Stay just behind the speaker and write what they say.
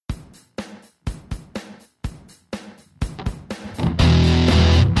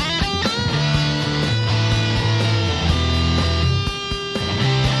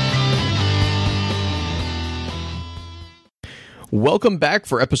Welcome back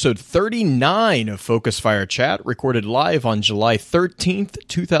for episode 39 of Focus Fire Chat, recorded live on July 13th,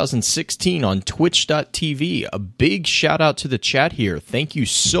 2016 on twitch.tv. A big shout out to the chat here. Thank you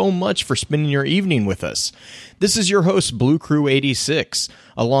so much for spending your evening with us. This is your host, Blue Crew 86.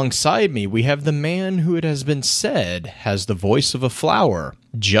 Alongside me, we have the man who it has been said has the voice of a flower,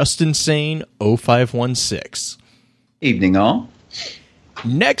 Justin Sane 0516. Evening all.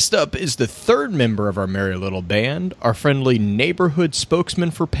 Next up is the third member of our merry little band, our friendly neighborhood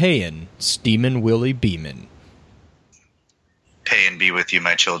spokesman for Payin, Steeman Willie Beeman. Pay and be with you,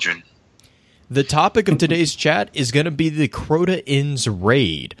 my children. The topic of today's chat is going to be the Crota Inns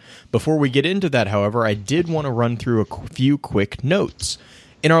raid. Before we get into that, however, I did want to run through a few quick notes.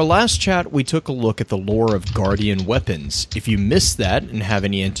 In our last chat, we took a look at the lore of Guardian weapons. If you missed that and have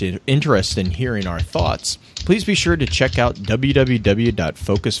any interest in hearing our thoughts, please be sure to check out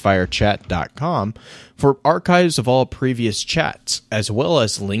www.focusfirechat.com for archives of all previous chats, as well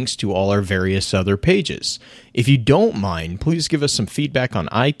as links to all our various other pages. If you don't mind, please give us some feedback on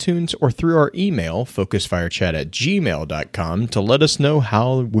iTunes or through our email, focusfirechat@gmail.com, to let us know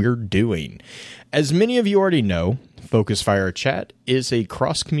how we're doing. As many of you already know, Focus Fire Chat is a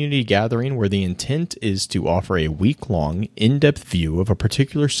cross-community gathering where the intent is to offer a week-long, in-depth view of a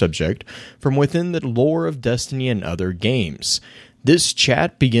particular subject from within the lore of Destiny and other games. This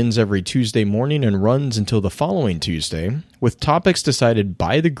chat begins every Tuesday morning and runs until the following Tuesday, with topics decided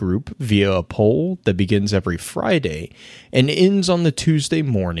by the group via a poll that begins every Friday and ends on the Tuesday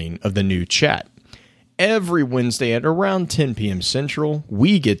morning of the new chat. Every Wednesday at around 10 p.m. Central,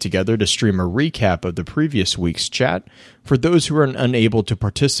 we get together to stream a recap of the previous week's chat for those who are unable to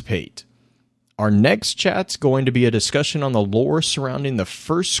participate. Our next chat's going to be a discussion on the lore surrounding the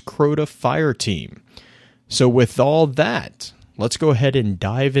first Crota fire team. So with all that, let's go ahead and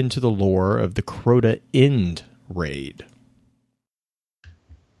dive into the lore of the Crota End raid.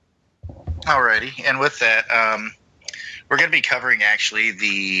 Alrighty, and with that, we're going to be covering actually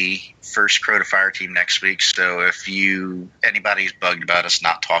the first Crota fire team next week. So if anybody's bugged about us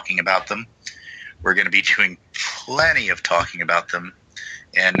not talking about them, we're going to be doing plenty of talking about them.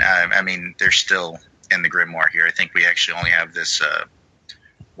 And I mean, they're still in the Grimoire here. I think we actually only have this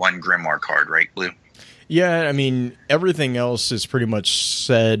one Grimoire card, right, Blue? Yeah, I mean, everything else is pretty much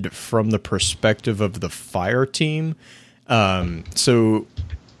said from the perspective of the fire team. So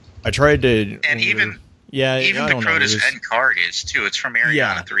I tried to... And even the Crota's end card is, too. It's from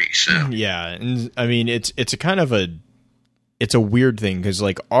Ariana 3, so... Yeah, and I mean, it's a kind of it's a weird thing, because,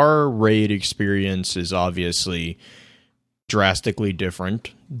 like, our raid experience is obviously drastically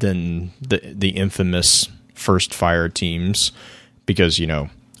different than the infamous first fire teams, because, you know,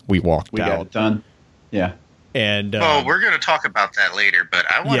 we got it done. Yeah. And we're going to talk about that later, but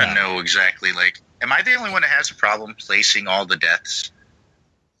I want to know exactly, like, am I the only one that has a problem placing all the deaths?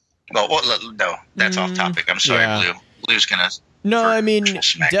 Well, no, that's off topic. I'm sorry, Blue. Blue's going to... No, I mean,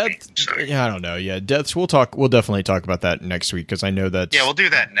 death... I don't know, yeah. Deaths, we'll definitely talk about that next week, because I know that's... Yeah, we'll do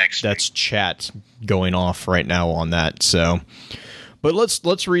that next week. That's chat going off right now on that, so... But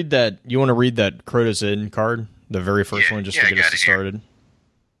let's read that... You want to read that Crota's End card? The very first one, just to get us started?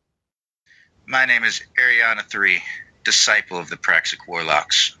 My name is Ariana 3, disciple of the Praxic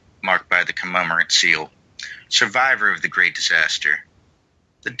Warlocks, marked by the Commemorant Seal, survivor of the Great Disaster.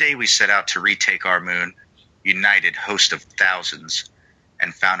 The day we set out to retake our moon, united host of thousands,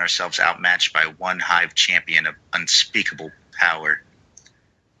 and found ourselves outmatched by one hive champion of unspeakable power.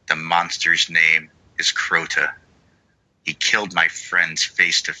 The monster's name is Crota. He killed my friends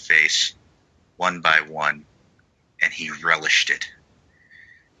face to face, one by one, and he relished it.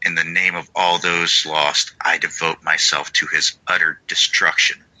 In the name of all those lost, I devote myself to his utter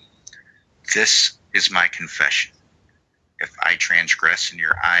destruction. This is my confession. If I transgress in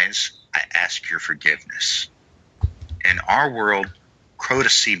your eyes, I ask your forgiveness. In our world,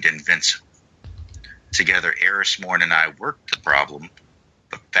 Crota seemed invincible. Together, Erismorn and I worked the problem,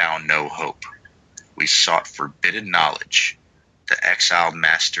 but found no hope. We sought forbidden knowledge, the exiled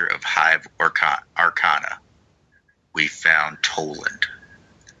master of Hive Arcana. We found Toland.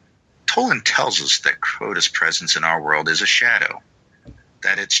 Toland tells us that Crota's presence in our world is a shadow,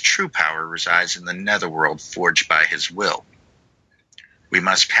 that its true power resides in the netherworld forged by his will. We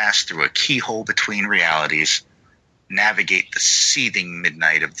must pass through a keyhole between realities, navigate the seething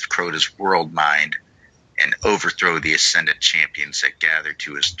midnight of Crota's world mind, and overthrow the ascendant champions that gather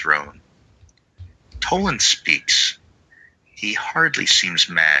to his throne. Toland speaks. He hardly seems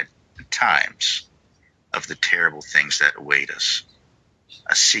mad at times of the terrible things that await us.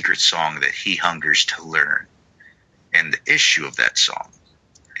 A secret song that he hungers to learn, and the issue of that song,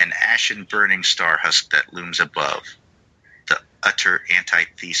 an ashen burning star husk that looms above, the utter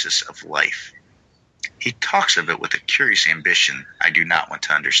antithesis of life. He talks of it with a curious ambition I do not want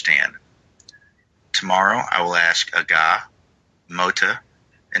to understand. Tomorrow I will ask Aga, Mota,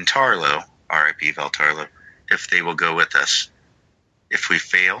 and Tarlo, R.I.P. Valtarlo, if they will go with us. If we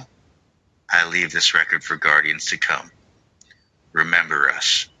fail, I leave this record for Guardians to come. Remember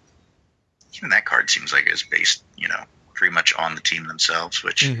us. Even that card seems like it's based, pretty much on the team themselves,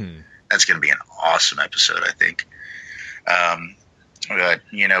 which that's going to be an awesome episode, I think. But,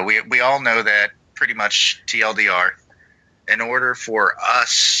 we all know that pretty much TLDR, in order for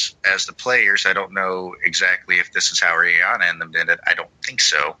us as the players, I don't know exactly if this is how Rihanna and them did it. I don't think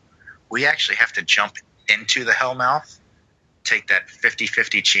so. We actually have to jump into the Hellmouth, take that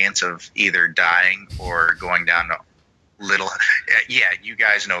 50-50 chance of either dying or going down to little. Yeah, you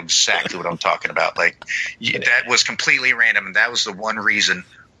guys know exactly what I'm talking about. That was completely random, and that was the one reason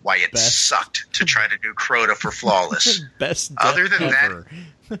why it sucked to try to do Crota for Flawless. Best death other than ever.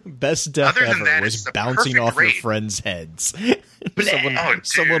 Best death other than ever that, was bouncing off raid. your friends' heads. Dude,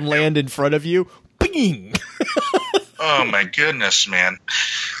 someone land in front of you, bing! Oh my goodness, man!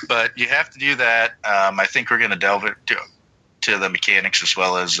 But you have to do that. I think we're going to delve to the mechanics as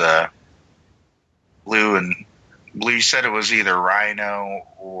well as Blue. And Blue, you said it was either Rhino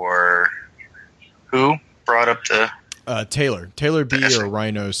or who brought up the Taylor B or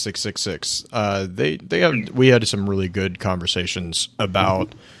Rhino 666. We had some really good conversations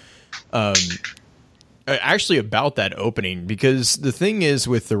about actually about that opening, because the thing is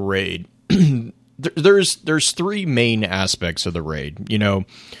with the raid, there's three main aspects of the raid.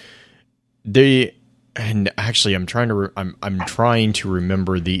 And actually I'm trying to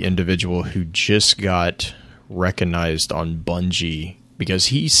remember the individual who just got recognized on Bungie, because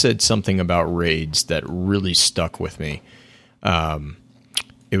he said something about raids that really stuck with me.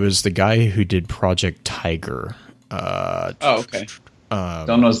 It was the guy who did Project Tiger. Okay.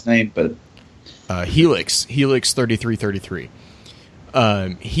 Don't know his name, but Helix 3333.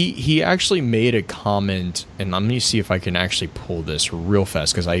 He actually made a comment, and I'm going to see if I can actually pull this real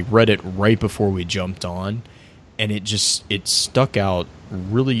fast, because I read it right before we jumped on, and it stuck out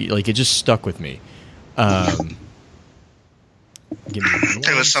really, it just stuck with me.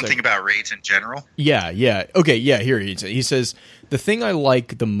 It was something about raids in general. Yeah. Okay, yeah, here he says, the thing I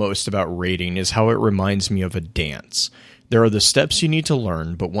like the most about raiding is how it reminds me of a dance. There are the steps you need to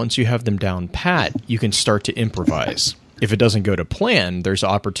learn, but once you have them down pat, you can start to improvise. If it doesn't go to plan, there's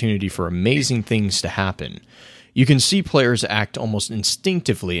opportunity for amazing things to happen. You can see players act almost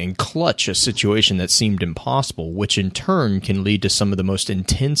instinctively and clutch a situation that seemed impossible, which in turn can lead to some of the most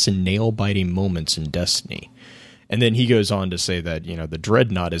intense and nail-biting moments in Destiny. And then he goes on to say that, the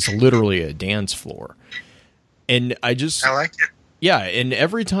Dreadnought is literally a dance floor. And I like it. Yeah, and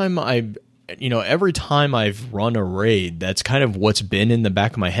every time I've run a raid, that's kind of what's been in the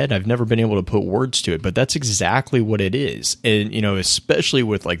back of my head. I've never been able to put words to it, but that's exactly what it is. And, especially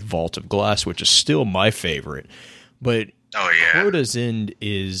with Vault of Glass, which is still my favorite. But Crota's End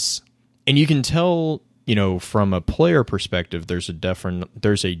is, and you can tell, from a player perspective, there's a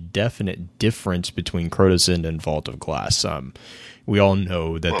definite difference between Crota's End and Vault of Glass. We all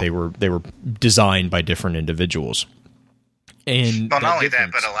know that they were designed by different individuals. And not only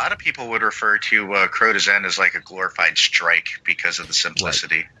that, but a lot of people would refer to Crota's End as like a glorified strike because of the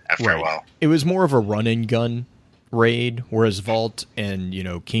simplicity after a while. It was more of a run and gun raid, whereas Vault and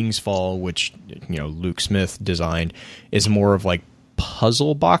King's Fall, which Luke Smith designed, is more of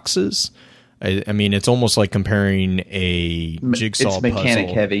puzzle boxes. I mean, it's almost like comparing a jigsaw puzzle. It's mechanic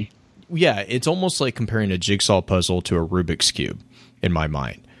heavy. Yeah, it's almost like comparing a jigsaw puzzle to a Rubik's Cube, in my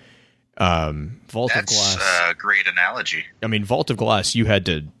mind. Vault of Glass. That's a great analogy. I mean, Vault of Glass, you had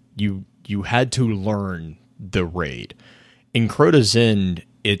to learn the raid. In Crota's End,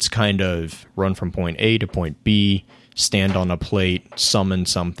 it's kind of run from point A to point B, stand on a plate, summon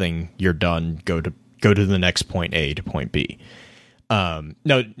something, you're done, go to the next point A to point B.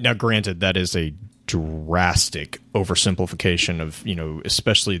 Now granted, that is a drastic oversimplification of,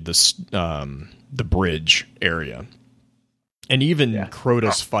 especially the bridge area. And even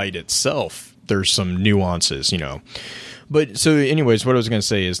Crota's fight itself, there's some nuances, But so anyways, what I was going to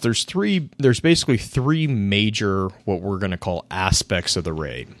say is there's basically three major, what we're going to call aspects of the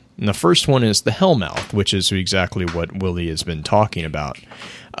raid. And the first one is the Hellmouth, which is exactly what Willie has been talking about.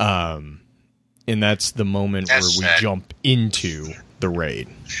 And that's the moment where we jump into the raid.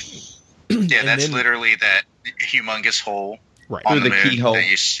 Yeah, that's literally that humongous hole on the moon keyhole that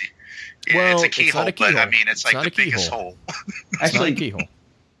you see. Yeah, Well, it's a keyhole, but I mean, it's like the biggest hole. Actually, keyhole.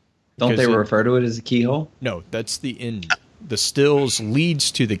 Don't they refer to it as a keyhole? No, that's the end. The stills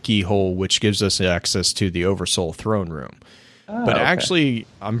leads to the keyhole, which gives us access to the Oversoul throne room. But actually,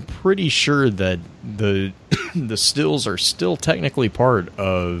 I'm pretty sure that the the stills are still technically part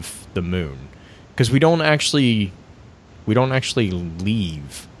of the moon, because we don't actually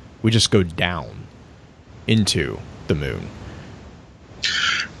leave. We just go down into the moon.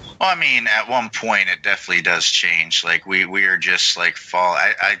 Well, I mean, at one point it definitely does change. Like we are just like fall.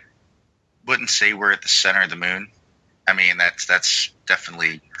 I wouldn't say we're at the center of the moon. I mean, that's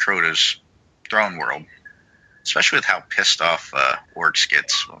definitely Crota's throne world, especially with how pissed off Oryx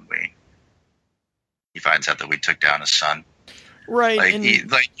gets when he finds out that we took down his son. Right.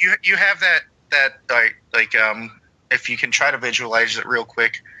 Like, you have that if you can try to visualize it real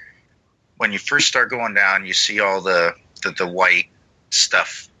quick, when you first start going down, you see all the white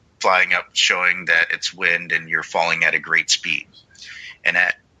stuff flying up, showing that it's wind and you're falling at a great speed. And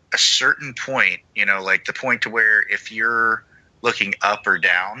at a certain point, like the point to where if you're looking up or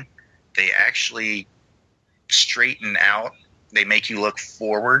down, they actually straighten out. They make you look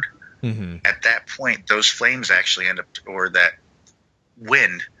forward. Mm-hmm. At that point, those flames actually end up, or that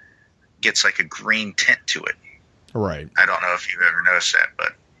wind gets like a green tint to it. Right. I don't know if you've ever noticed that,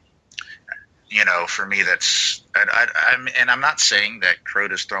 but for me, that's I'm not saying that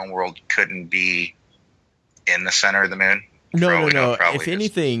Crota's throne world couldn't be in the center of the moon. No. If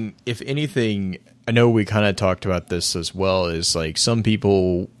anything, I know we kind of talked about this as well. Is like some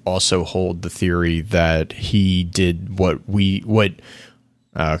people also hold the theory that he did what.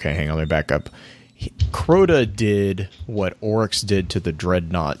 Okay, hang on, let me back up. Crota did what Oryx did to the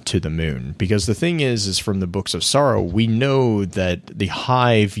Dreadnought to the moon, because the thing is from the Books of Sorrow, we know that the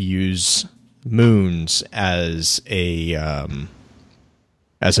Hive use moons as a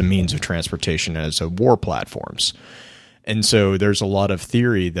means of transportation, as a war platforms. And so there's a lot of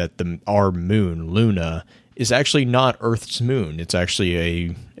theory that our moon, Luna, is actually not Earth's moon. It's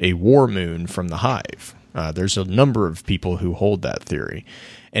actually a war moon from the Hive. There's a number of people who hold that theory.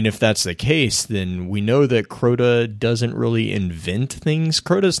 And if that's the case, then we know that Crota doesn't really invent things.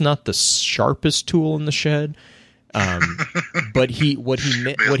 Crota's not the sharpest tool in the shed. But what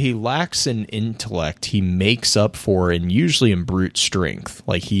he lacks in intellect, he makes up for, and usually in brute strength.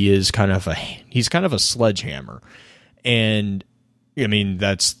 Like he's kind of a sledgehammer. And I mean,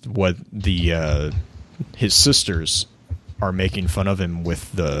 that's what his sisters are making fun of him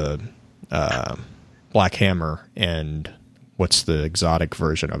with the Black Hammer, and what's the exotic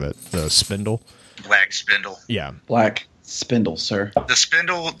version of it? The Spindle? Black Spindle. Yeah. Black Spindle, sir. The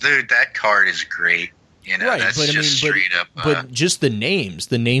Spindle, dude, that card is great. Right, that's but just straight up. But just the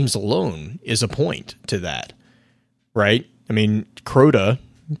names alone is a point to that, right? I mean, Crota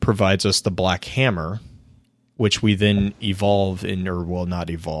provides us the Black Hammer, which we then evolve not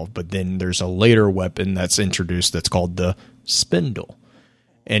evolve, but then there's a later weapon that's introduced that's called the Spindle.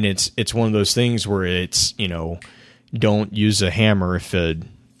 And it's one of those things where it's, don't use a hammer if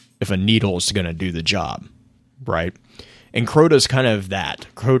a needle is going to do the job, right? And Crota's kind of that.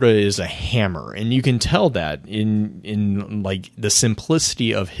 Crota is a hammer, and you can tell that in like the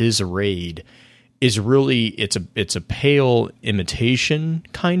simplicity of his raid is really it's a pale imitation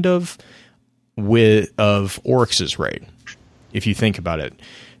kind of Oryx's raid. If you think about it,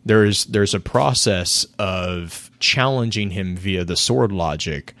 there's a process of challenging him via the sword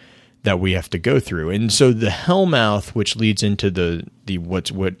logic that we have to go through. And so the Hellmouth, which leads into the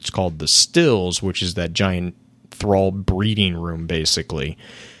what's called the Stills, which is that giant thrall breeding room, basically,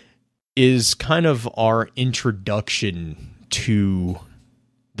 is kind of our introduction to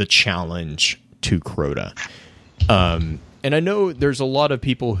the challenge to Crota. And I know there's a lot of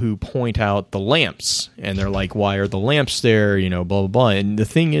people who point out the lamps, and they're like, why are the lamps there? Blah, blah, blah. And the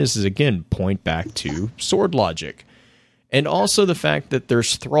thing is again, point back to sword logic. And also the fact that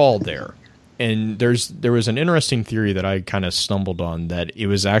there's thrall there. And there was an interesting theory that I kind of stumbled on, that it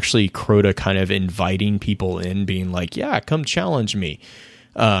was actually Crota kind of inviting people in, being like, yeah, come challenge me.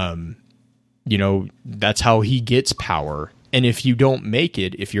 That's how he gets power. And if you don't make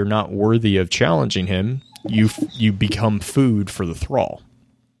it, if you're not worthy of challenging him, you become food for the thrall.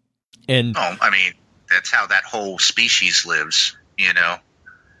 And that's how that whole species lives,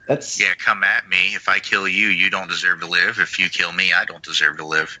 come at me. If I kill you, you don't deserve to live. If you kill me, I don't deserve to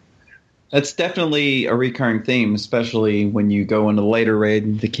live. That's definitely a recurring theme, especially when you go into the later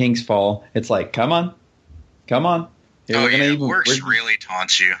raid, the King's Fall. It's like, come on. Oryx really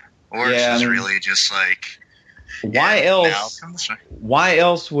taunts you. Oryx is really just like... Why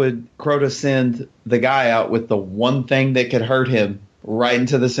else would Crota send the guy out with the one thing that could hurt him right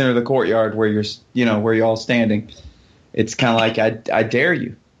into the center of the courtyard where where you're all standing? It's kind of like, I dare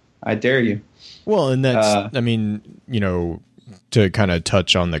you. Well, and that's, to kind of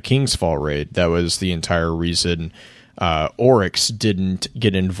touch on the King's Fall raid, that was the entire reason Oryx didn't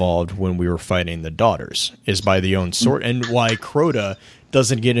get involved when we were fighting the daughters, is by the own sword, and why Crota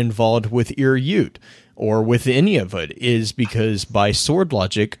doesn't get involved with Ir-Yût or with any of it is because by sword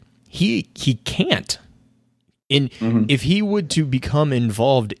logic, he can't. If he would to become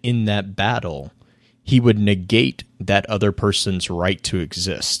involved in that battle, he would negate that other person's right to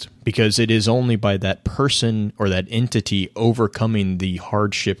exist, because it is only by that person or that entity overcoming the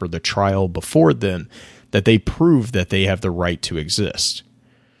hardship or the trial before them that they prove that they have the right to exist.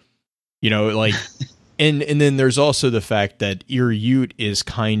 Like, and then there's also the fact that Ir-Yût is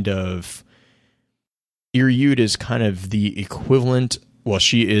kind of the equivalent. Well,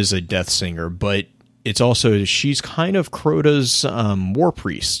 she is a death singer, but it's also, she's kind of Crota's war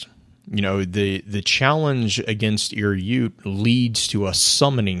priest. The challenge against Ir-Yût leads to us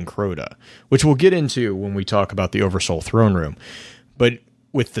summoning Crota, which we'll get into when we talk about the Oversoul Throne Room. But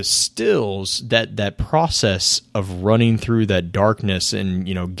with the stills, that process of running through that darkness and,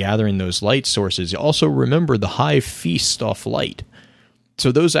 gathering those light sources, also remember the hive feast off light.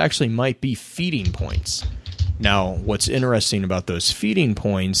 So those actually might be feeding points. Now, what's interesting about those feeding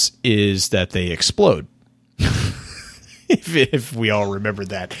points is that they explode. if we all remember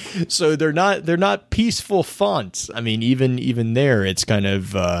that. So they're not peaceful fonts. I mean, even there, it's kind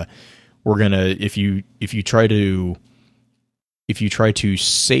of we're gonna if you try to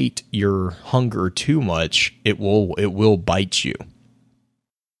sate your hunger too much, it will bite you.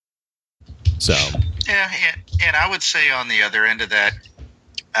 So yeah, and I would say on the other end of that,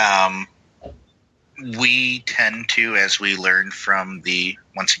 we tend to, as we learned from the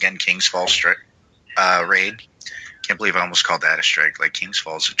once again King's Fall raid. Can't believe I almost called that a strike. Like, King's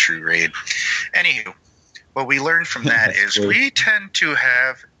Fall is a true raid. Anywho, what we learned from that is we tend to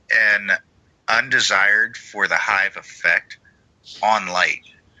have an undesired for the hive effect on light.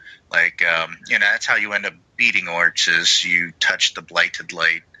 Like, that's how you end up beating orcs, is you touch the blighted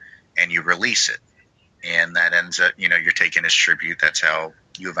light and you release it. And that ends up, you're taking as tribute. That's how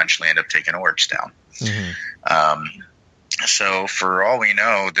you eventually end up taking orcs down. Mm-hmm. So for all we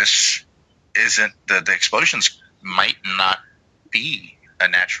know, this isn't the explosions might not be a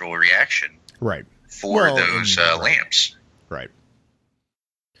natural reaction, right, for those lamps. Right.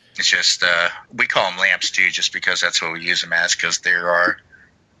 It's just we call them lamps too, just because that's what we use them as, because they're our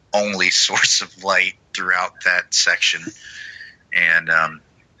only source of light throughout that section. And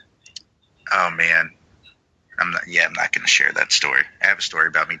oh man, I'm not going to share that story. I have a story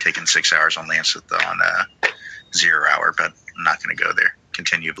about me taking 6 hours on lamps on 0 hour, but I'm not going to go there.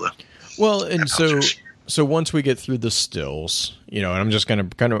 Continue, Blue. Well, and so once we get through the stills, and I'm just going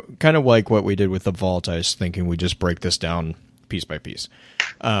to kind of like what we did with the vault, I was thinking we just break this down piece by piece.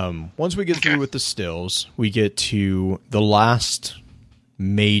 Once we get through with the stills, we get to the last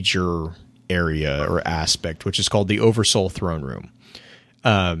major area or aspect, which is called the Oversoul Throne Room.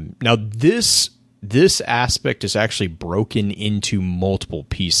 Now, this aspect is actually broken into multiple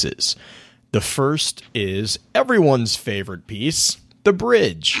pieces. The first is everyone's favorite piece, the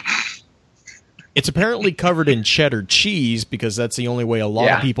bridge. It's apparently covered in cheddar cheese because that's the only way a lot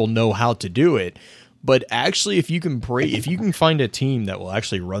of people know how to do it. But actually, if you can find a team that will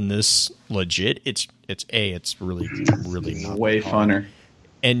actually run this legit, it's really not way funner.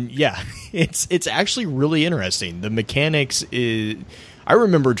 And yeah, it's actually really interesting. The mechanics is. I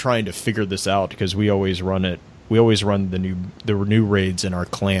remember trying to figure this out because we always run it. We always run the new raids in our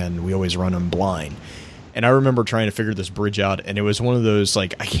clan. We always run them blind. And I remember trying to figure this bridge out, and it was one of those,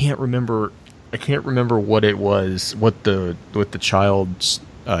 like, I can't remember what it was, what the child's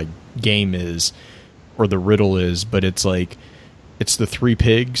game is, or the riddle is, but it's like, it's the 3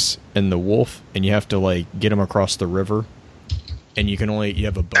 pigs and the wolf, and you have to, like, get them across the river, and you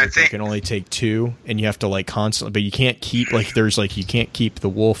have a boat that can only take 2, and you have to, like, constantly, but you can't keep, like, you can't keep the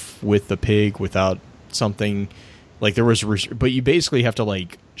wolf with the pig without something, like, but you basically have to,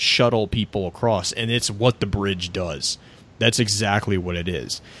 like, shuttle people across, and it's what the bridge does. That's exactly what it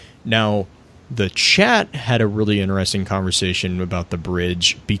is. Now, the chat had a really interesting conversation about the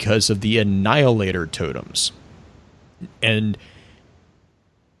bridge because of the Annihilator totems. And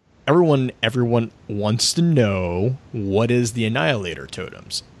everyone wants to know, what is the Annihilator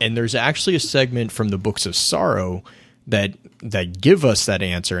totems? And there's actually a segment from the Books of Sorrow that give us that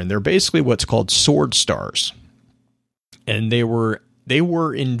answer, and they're basically what's called sword stars. And they were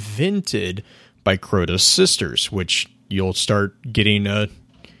invented by Crota's sisters, which you'll start getting a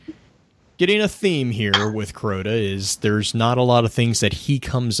theme here with Crota. Is there's not a lot of things that he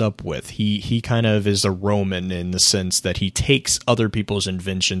comes up with. He kind of is a Roman in the sense that he takes other people's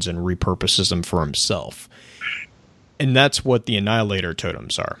inventions and repurposes them for himself. And that's what the Annihilator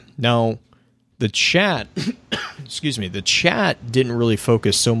totems are. Now, the chat, the chat didn't really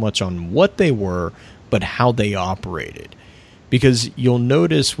focus so much on what they were, but how they operated. Because you'll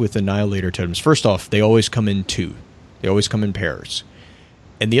notice with Annihilator Totems, first off, they always come in two. They always come in pairs.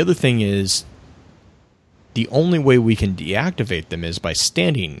 And the other thing is, the only way we can deactivate them is by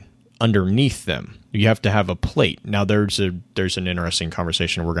standing underneath them. You have to have a plate. Now, there's an interesting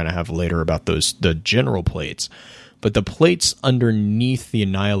conversation we're going to have later about the general plates. But the plates underneath the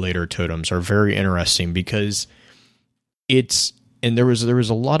Annihilator Totems are very interesting because and there was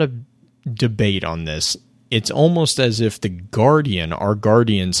a lot of debate on this. It's almost as if our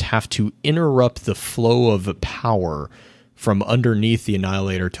guardians have to interrupt the flow of power from underneath the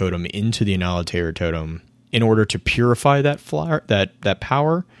Annihilator Totem into the Annihilator Totem in order to purify that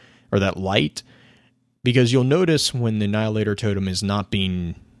power or that light. Because you'll notice when the Annihilator Totem is not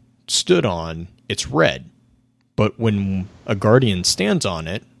being stood on, it's red. But when a guardian stands on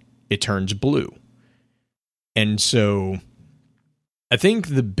it, it turns blue. And so I think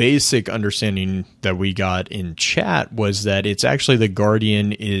the basic understanding that we got in chat was that it's actually the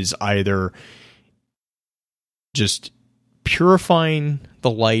guardian is either just purifying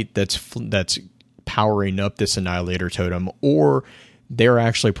the light that's powering up this Annihilator Totem, or they're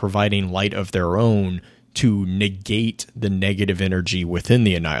actually providing light of their own to negate the negative energy within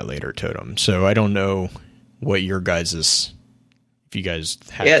the Annihilator Totem. So I don't know what your guys' if you guys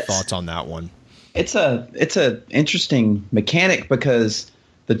have thoughts on that one. It's a interesting mechanic because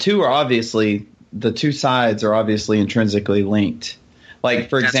the two sides are obviously intrinsically linked. Like,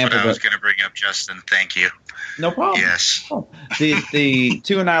 for example, what I was going to bring up, Justin. Thank you. No problem. Yes. The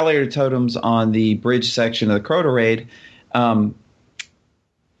two Annihilator Totems on the bridge section of the Crota raid,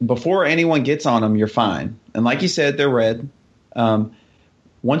 before anyone gets on them, you're fine. And like you said, they're red.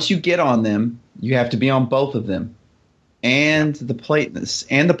 Once you get on them, you have to be on both of them. And the plate in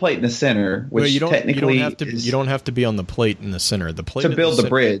the center, which you don't have to be on the plate in the center. The plate to build the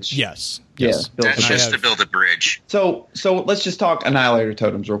bridge. Yes. Yes. That's just to build a bridge. So let's just talk Annihilator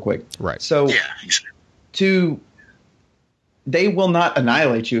Totems real quick. Right. So they will not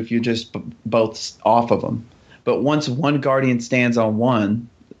annihilate you if you just both off of them. But once one guardian stands on one,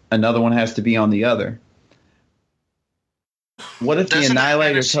 another one has to be on the other. What if the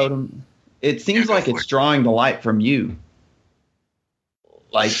Annihilator Totem? It seems like it's drawing the light from you.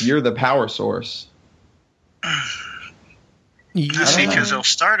 Like you're the power source. See, because they'll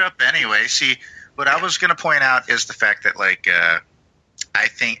start up anyway. See, what I was going to point out is the fact that, like, I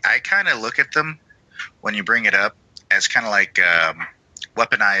think I kind of look at them when you bring it up as kind of like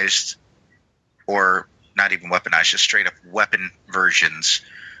weaponized, or not even weaponized, just straight up weapon versions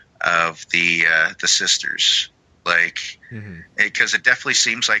of the sisters. Like, because it definitely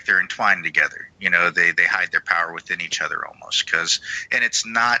seems like they're entwined together. You know, they hide their power within each other almost. And it's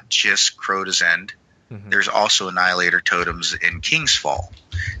not just Crota's End. There's also Annihilator Totems in King's Fall.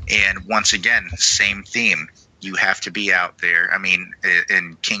 And once again, same theme. You have to be out there. I mean,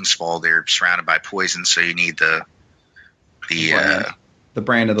 in King's Fall, they're surrounded by poison, so you need the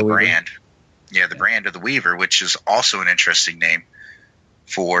brand of the Weaver. Yeah, the brand of the Weaver, which is also an interesting name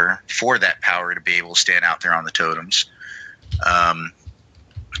for that power to be able to stand out there on the totems.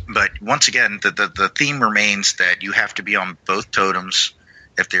 But once again, the theme remains that you have to be on both totems.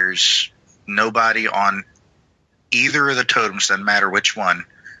 If there's nobody on either of the totems, doesn't matter which one,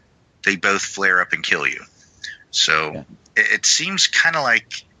 they both flare up and kill you. So it seems kind of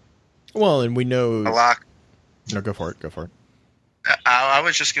like... Well, and we know... a lot. No, go for it. I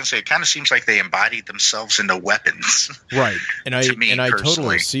was just going to say, it kind of seems like they embodied themselves into weapons. Right. And I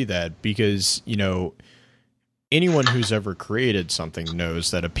totally see that because, you know, anyone who's ever created something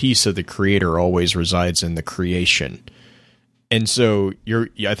knows that a piece of the creator always resides in the creation. And so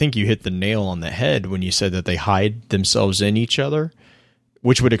I think you hit the nail on the head when you said that they hide themselves in each other,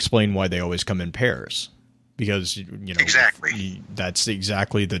 which would explain why they always come in pairs. Because, you know, exactly. That's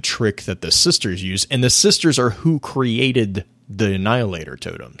exactly the trick that the sisters use. And the sisters are who created the Annihilator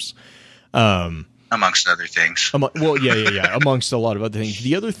Totems. Amongst other things. Amongst a lot of other things.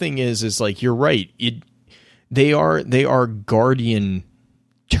 The other thing is like, you're right. They are guardian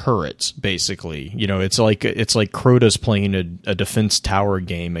turrets, basically. You know, it's like Crota's playing a defense tower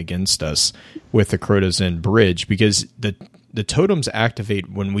game against us with the Crota's End bridge, because the totems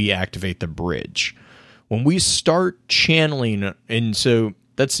activate when we activate the bridge. When we start channeling, and so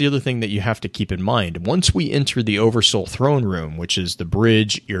that's the other thing that you have to keep in mind. Once we enter the Oversoul Throne Room, which is the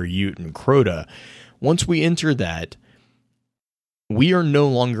bridge, Ur-Yut, and Crota, once we enter that, we are no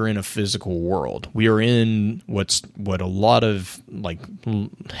longer in a physical world. We are in what a lot of like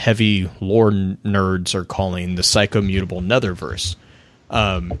heavy lore nerds are calling the psychomutable netherverse.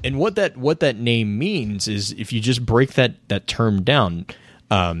 And what that name means is, if you just break that term down,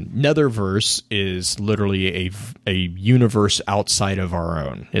 Netherverse is literally a universe outside of our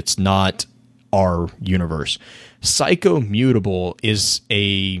own. It's not our universe. Psychomutable is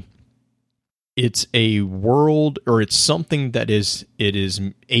it's a world, or it's something that is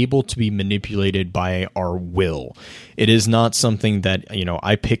able to be manipulated by our will. It is not something that,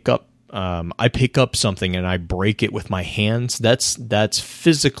 I pick up something and I break it with my hands. That's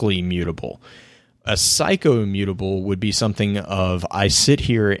physically mutable. A psychomutable would be something of, I sit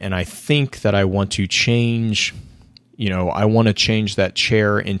here and I think that I want to change, I want to change that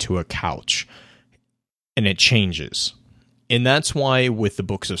chair into a couch, and it changes. And that's why with the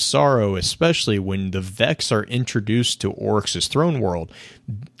Books of Sorrow, especially when the Vex are introduced to Oryx's throne world,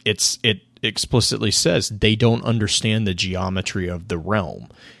 it explicitly says they don't understand the geometry of the realm.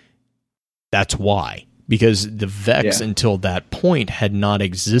 That's why. Because the Vex, until that point, had not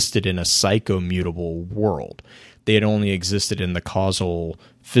existed in a psychomutable world. They had only existed in the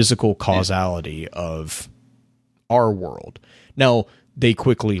physical causality of our world. Now, they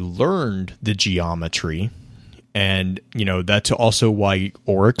quickly learned the geometry, and that's also why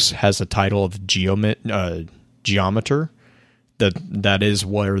Oryx has a title of geometer. That is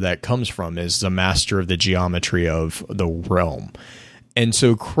where that comes from, is the master of the geometry of the realm. And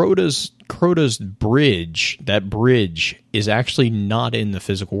so Crota's bridge, that bridge, is actually not in the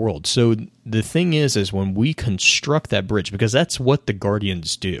physical world. So the thing is when we construct that bridge, because that's what the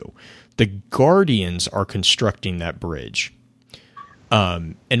Guardians do. The Guardians are constructing that bridge.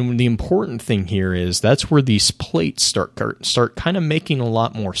 And the important thing here is that's where these plates start kind of making a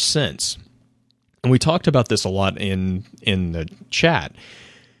lot more sense. And we talked about this a lot in the chat.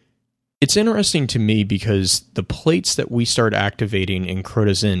 It's interesting to me because the plates that we start activating in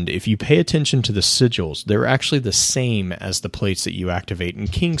Crota's End, if you pay attention to the sigils, they're actually the same as the plates that you activate in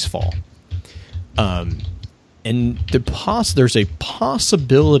King's Fall. And there's a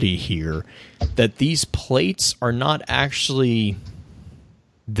possibility here that these plates are not actually...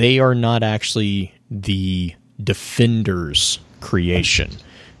 They are not actually the Defender's creation.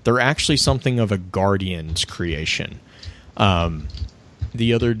 They're actually something of a Guardian's creation.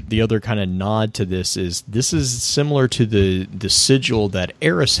 The other kind of nod to this is similar to the sigil that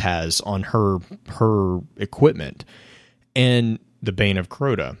Eris has on her equipment, and the Bane of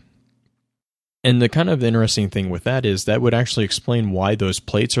Crota. And the kind of interesting thing with that is that would actually explain why those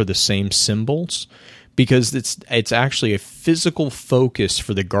plates are the same symbols, because it's actually a physical focus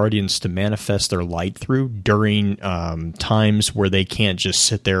for the Guardians to manifest their light through during times where they can't just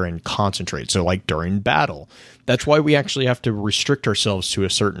sit there and concentrate. So like during battle. That's why we actually have to restrict ourselves to a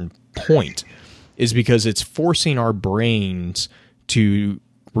certain point, is because it's forcing our brains to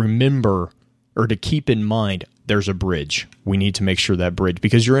remember or to keep in mind there's a bridge. We need to make sure that bridge,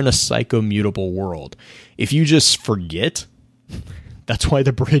 because you're in a psychomutable world. If you just forget, that's why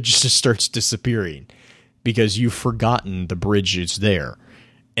the bridge just starts disappearing, because you've forgotten the bridge is there.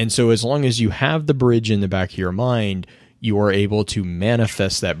 And so as long as you have the bridge in the back of your mind, you are able to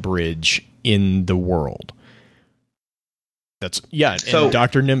manifest that bridge in the world. And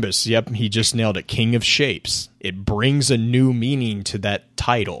Dr. Nimbus, yep, he just nailed it. King of Shapes. It brings a new meaning to that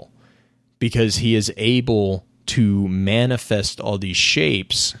title, because he is able to manifest all these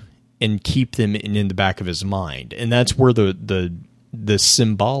shapes and keep them in the back of his mind. And that's where the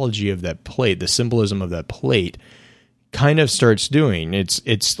symbology of that plate, the symbolism of that plate, kind of starts doing.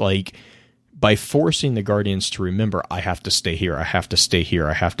 It's like, by forcing the Guardians to remember, I have to stay here, I have to stay here,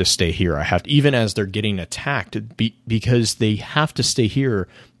 I have to stay here, I have to, even as they're getting attacked, because they have to stay here,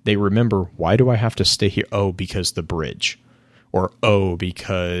 they remember, why do I have to stay here? Oh, because the bridge. Or, oh,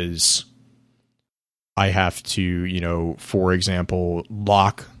 because I have to, for example,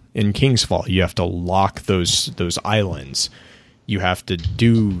 lock in King's Fall. You have to lock those islands. You have to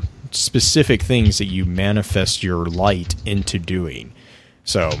do specific things that you manifest your light into doing.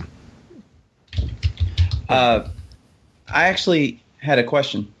 So... I actually had a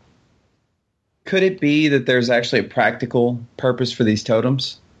question. Could it be that there's actually a practical purpose for these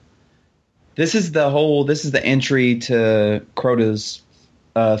totems? This is the entry to Crota's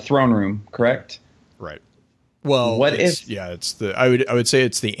throne room, correct? Right. Well, I would say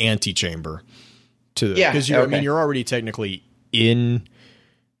it's the antechamber to the, because you're already technically in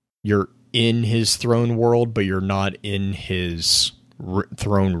his throne world, but you're not in his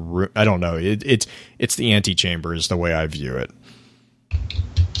throne room. I don't know. It's the antechamber is the way I view it.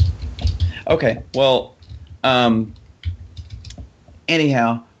 Okay. Well,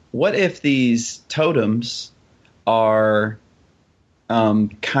 anyhow, what if these totems are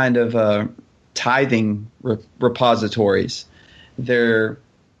kind of tithing repositories they're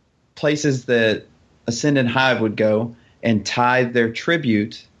places that Ascended Hive would go and tithe their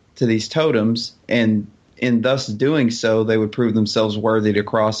tribute to these totems, and in thus doing so, they would prove themselves worthy to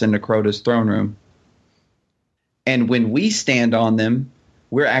cross into Crota's throne room. And when we stand on them,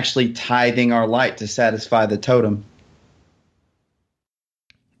 we're actually tithing our light to satisfy the totem.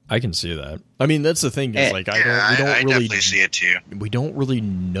 I can see that. I mean, that's the thing. Is like I definitely see it too. We don't really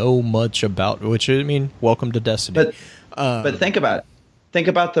know much about. Which I mean, welcome to Destiny. But think about it. Think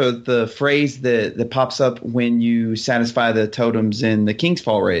about the phrase that pops up when you satisfy the totems in the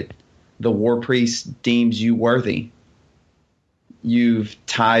Kingsfall raid. The War Priest deems you worthy. You've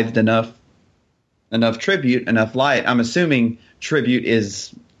tithed enough tribute, enough light. I'm assuming tribute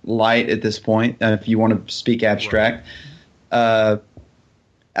is light at this point. If you want to speak abstract. Right.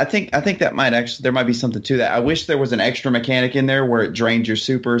 I think that there might be something to that. I wish there was an extra mechanic in there where it drained your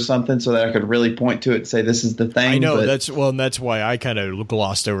super or something, so that I could really point to it and say this is the thing. I know that's why I kind of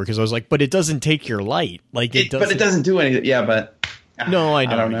glossed over, because I was like, but it doesn't take your light, like it doesn't. But it doesn't do anything. Yeah, but no, I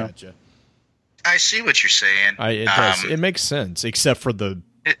don't know. Gotcha. I see what you're saying. It does. It makes sense, except for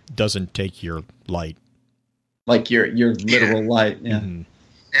it doesn't take your light, like your literal light. Yeah. Mm-hmm.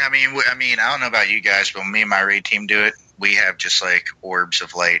 Yeah, I mean, I don't know about you guys, but me and my raid team do it. We have just like orbs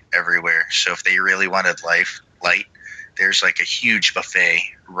of light everywhere. So if they really wanted light, there's like a huge buffet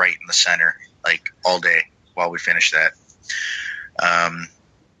right in the center, like all day while we finish that.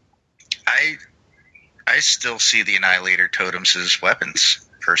 I still see the Annihilator totems as weapons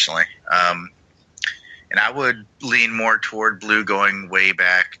personally. And I would lean more toward blue, going way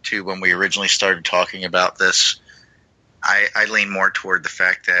back to when we originally started talking about this. I lean more toward the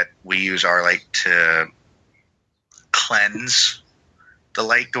fact that we use our light to cleanse the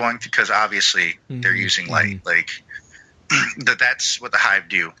light going through, because obviously they're using light. Like that's what the Hive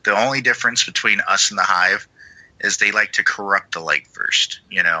do. The only difference between us and the Hive is they like to corrupt the light first,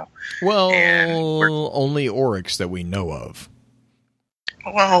 you know. Well, only Oryx that we know of.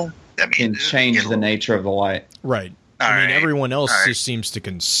 Well, I mean, can change the nature of the light. Right. I mean, everyone else just seems to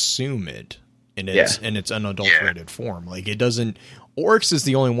consume it in its unadulterated form. Like it doesn't. Oryx is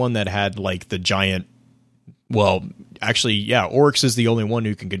the only one that had like the giant. Well, actually, yeah, Oryx is the only one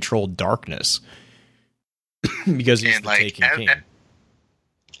who can control darkness because he's the Taken King.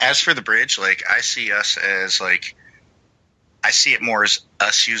 As for the bridge, like I see us as like I see it more as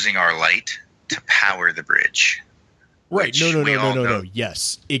us using our light to power the bridge. Right. No.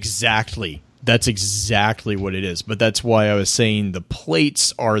 Yes, exactly. That's exactly what it is. But that's why I was saying the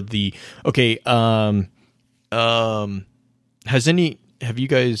plates are the okay. Have you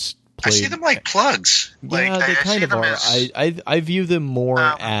guys? I see them like plugs. Yeah, they kind of are. I view them more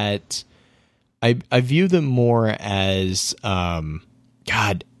I view them more as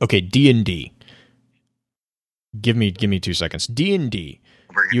God. Okay, D&D. Give me 2 seconds. D&D.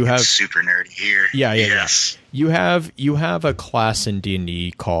 You have super nerdy here. Yeah. You have a class in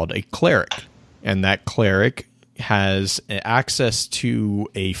D&D called a cleric, and that cleric has access to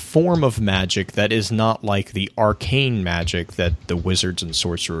a form of magic that is not like the arcane magic that the wizards and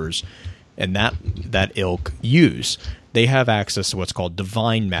sorcerers and that ilk use. They have access to what's called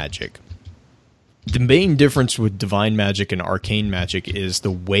divine magic. The main difference with divine magic and arcane magic is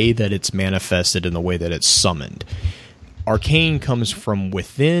the way that it's manifested and the way that it's summoned. Arcane comes from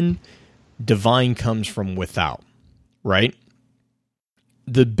within, divine comes from without, right?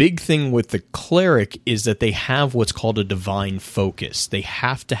 The big thing with the cleric is that they have what's called a divine focus. They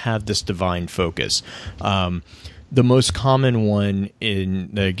have to have this divine focus. The most common one,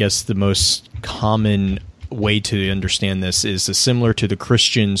 the most common way to understand this is similar to the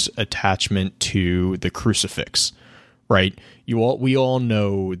Christian's attachment to the crucifix, right? We all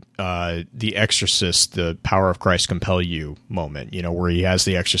know the Exorcist, the power of Christ compel you moment, where he has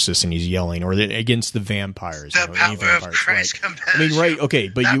the Exorcist and he's yelling, or against the vampires. The power of Christ compels you. I mean, right? Okay,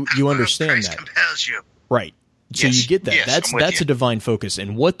 but you understand that, compels you. Right? So you get that. That's a divine focus,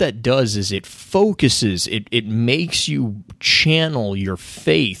 and what that does is it focuses. It makes you channel your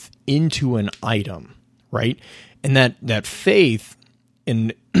faith into an item, right? And that faith.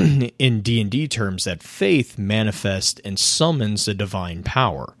 In D&D terms, that faith manifests and summons a divine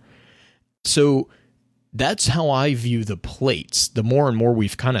power. So that's how I view the plates. The more and more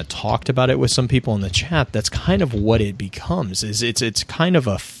we've kind of talked about it with some people in the chat, that's kind of what it becomes. It's kind of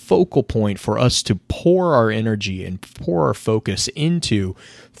a focal point for us to pour our energy and pour our focus into,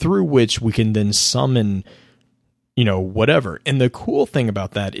 through which we can then summon, whatever. And the cool thing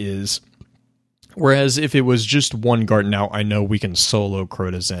about that is, whereas if it was just one guard, now I know we can solo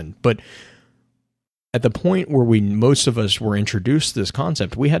Crota's End, but at the point where most of us were introduced to this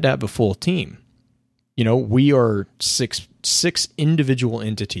concept, we had to have a full team. we are six individual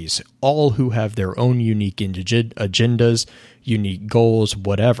entities, all who have their own unique agendas, unique goals,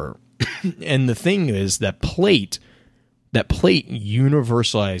 whatever. And the thing is that plate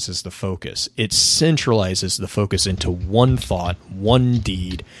universalizes the focus. It centralizes the focus into one thought, one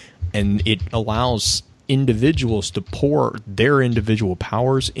deed, and it allows individuals to pour their individual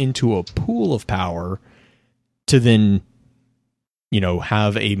powers into a pool of power to then,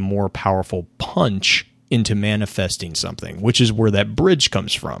 have a more powerful punch into manifesting something, which is where that bridge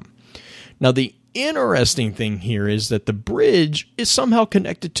comes from. Now, the interesting thing here is that the bridge is somehow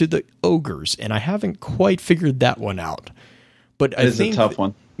connected to the ogres, and I haven't quite figured that one out. But I think it's a tough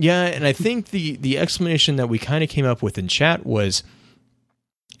one. Yeah, and I think the explanation that we kind of came up with in chat was,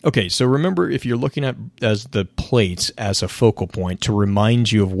 okay, so remember, if you're looking at as the plates as a focal point to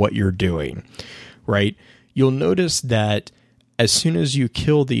remind you of what you're doing, right? You'll notice that as soon as you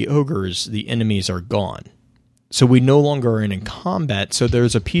kill the ogres, the enemies are gone. So we no longer are in combat. So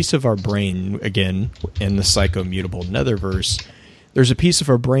there's a piece of our brain, again, in the Psychomutable Netherverse, there's a piece of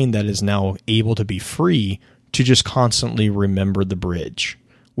our brain that is now able to be free to just constantly remember the bridge.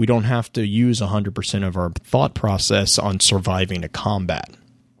 We don't have to use 100% of our thought process on surviving a combat.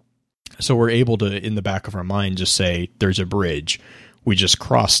 So we're able to, in the back of our mind, just say, there's a bridge. We just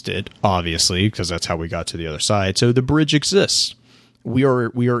crossed it, obviously, because that's how we got to the other side. So the bridge exists. We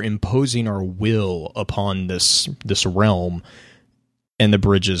are imposing our will upon this realm, and the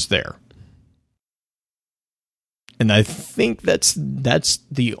bridge is there. And I think that's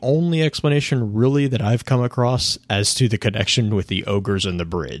the only explanation, really, that I've come across as to the connection with the ogres and the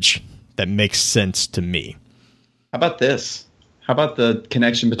bridge that makes sense to me. How about this? How about the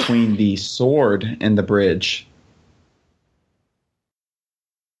connection between the sword and the bridge?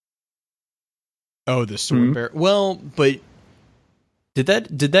 Oh, the sword bearer. Well, but did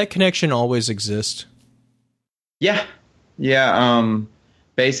that connection always exist? Yeah.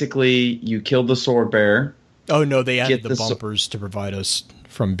 Basically, you killed the sword bearer. Oh no, they added the bumpers to prevent us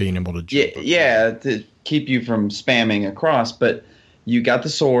from being able to jump. Yeah, to keep you from spamming across. But you got the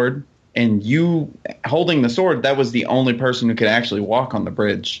sword, and you holding the sword, that was the only person who could actually walk on the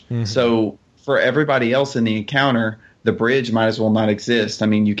bridge. Mm-hmm. So for everybody else in the encounter, the bridge might as well not exist. I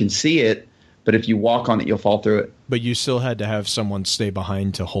mean, you can see it, but if you walk on it, you'll fall through it. But you still had to have someone stay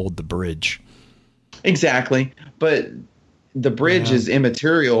behind to hold the bridge. Exactly. But the bridge is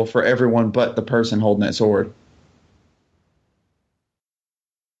immaterial for everyone but the person holding that sword.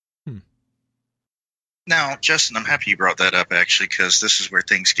 Now, Justin, I'm happy you brought that up, actually, because this is where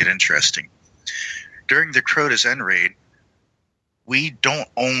things get interesting. During the Crota's End raid, we don't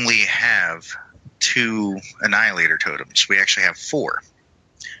only have 2 Annihilator totems. We actually have 4.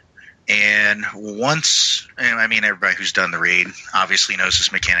 And everybody who's done the raid obviously knows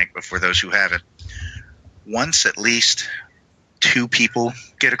this mechanic, but for those who haven't, once at least 2 people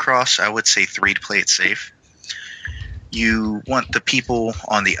get across, I would say 3 to play it safe, you want the people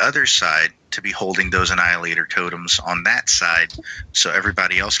on the other side to be holding those Annihilator totems on that side so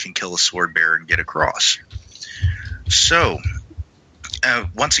everybody else can kill the sword bearer and get across. So,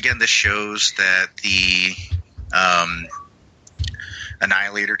 once again, this shows that the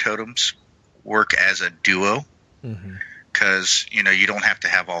Annihilator totems work as a duo, because you don't have to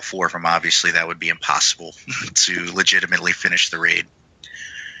have all 4 of them. Obviously, that would be impossible to legitimately finish the raid.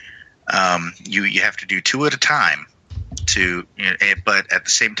 You have to do 2 at a time. But at the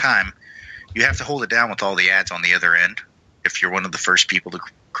same time, you have to hold it down with all the ads on the other end if you're one of the first people to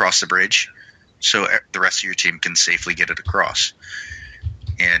cross the bridge, so the rest of your team can safely get it across.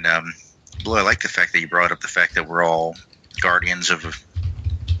 And Blue, I like the fact that you brought up the fact that we're all guardians of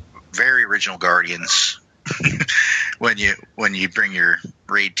very original guardians when you bring your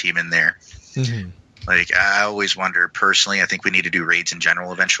raid team in there. Mm-hmm. Like, I always wonder, personally, I think we need to do raids in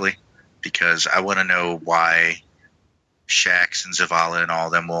general eventually, because I want to know why Shax and Zavala and all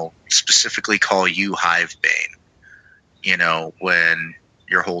of them will specifically call you Hivebane, when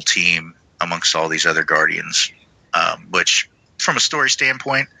your whole team amongst all these other guardians, which from a story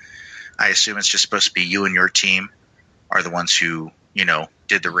standpoint, I assume it's just supposed to be you and your team are the ones who,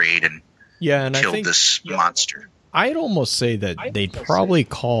 did the raid and killed this monster. I'd almost say that they'd probably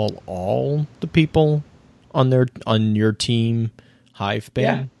call all the people on your team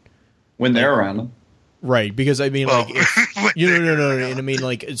Hivebane. When they're around them. Right, because I mean, no, and I mean,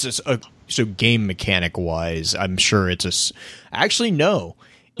 like, it's just so game mechanic wise, I'm sure it's actually, no,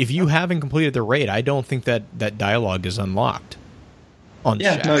 if you haven't completed the raid, I don't think that dialogue is unlocked on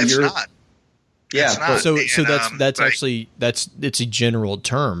chat. No, it's not. Yeah. Not, so that's like, actually it's a general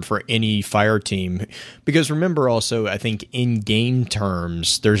term for any fire team, because remember also, I think in game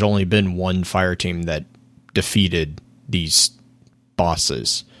terms, there's only been one fire team that defeated these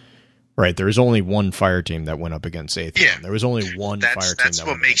bosses. Right, there was only one fire team that went up against Atheon. Yeah, there was only one fire team. That's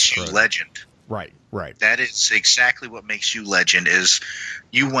what makes you legend. Right. That is exactly what makes you legend. Is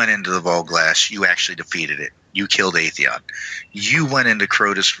you went into the Volglass, you actually defeated it, you killed Atheon. You went into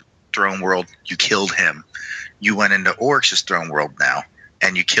Crota's throne world, you killed him. You went into Oryx's throne world now,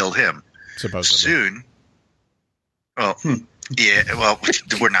 and you killed him. Supposedly. Soon. Well, yeah. Well,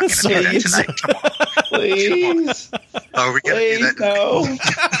 we're not going to do that tonight. Come on, please. Come on. Oh, we're going to do that. No.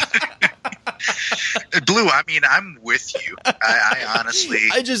 Blue, I mean, I'm with you. I honestly,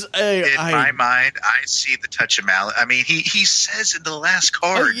 in my mind, I see the touch of malice. I mean, he says in the last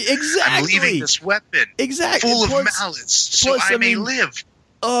card, exactly. I'm leaving this weapon full of malice, so I may live.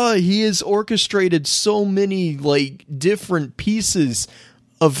 He has orchestrated so many like different pieces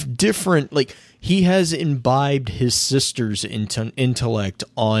of different, like he has imbibed his sister's intellect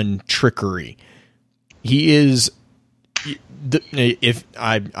on trickery. He is.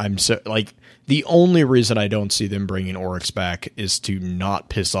 I'm so like. The only reason I don't see them bringing Oryx back is to not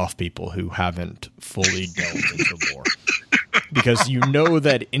piss off people who haven't fully delved into lore. Because you know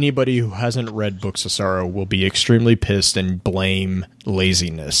that anybody who hasn't read Books of Sorrow will be extremely pissed and blame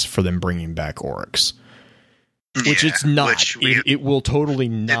laziness for them bringing back Oryx. Which it's not. It will totally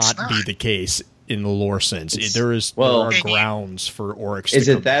not be the case in the lore sense. There are grounds for Oryx. Is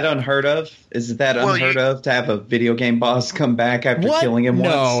it that unheard of? Is it that unheard of to have a video game boss come back after killing him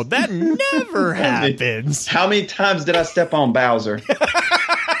once? No, that never happens. How many times did I step on Bowser?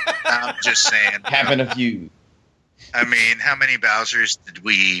 I'm just saying. Having a few. I mean, how many Bowsers did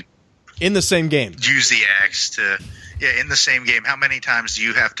we... In the same game. Use the axe to... Yeah, in the same game. How many times do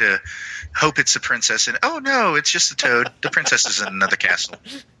you have to hope it's a princess and, oh no, it's just a toad. The princess is in another castle.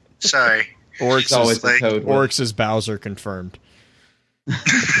 Sorry. Oryx is Bowser confirmed.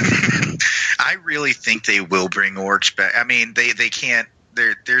 I really think they will bring Oryx back. I mean, they can't.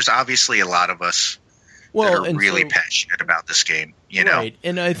 There's obviously a lot of us that are really passionate about this game. You know, right?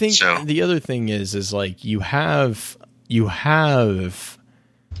 And I think the other thing is like you have.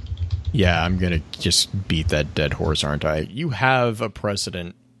 Yeah, I'm gonna just beat that dead horse, aren't I? You have a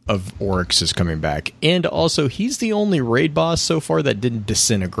precedent of Oryx is coming back, and also he's the only raid boss so far that didn't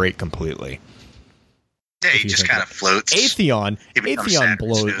disintegrate completely. Yeah, he just kind of floats. Atheon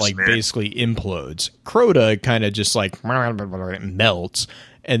blows, like basically implodes. Crota kind of just like melts,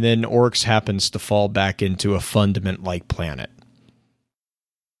 and then Oryx happens to fall back into a fundament-like planet.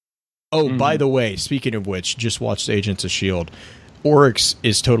 Oh, by the way, speaking of which, just watched Agents of S.H.I.E.L.D. Oryx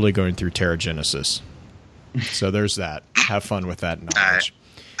is totally going through Terragenesis. So there's that. Have fun with that knowledge.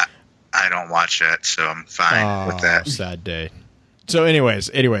 I don't watch that, so I'm fine with that. Sad day. So, anyways,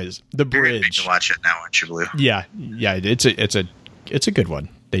 the bridge. You're gonna watch it now, aren't you, Blue? Yeah, it's a good one.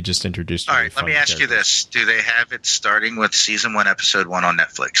 They just introduced. All right, let me ask you this: do they have it starting with season 1, episode 1 on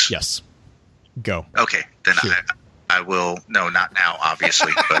Netflix? Yes. Go. Okay, then sure. I will. No, not now,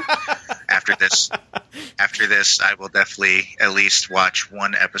 obviously, but after this, I will definitely at least watch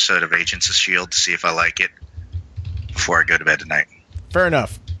one episode of Agents of S.H.I.E.L.D. to see if I like it before I go to bed tonight. Fair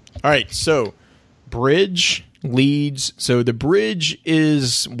enough. All right, so bridge leads. So the bridge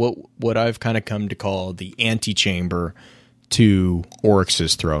is what I've kind of come to call the antechamber to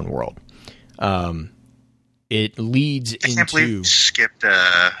Oryx's throne world. It leads into... I can't believe you skipped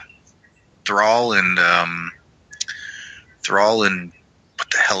Thrall and what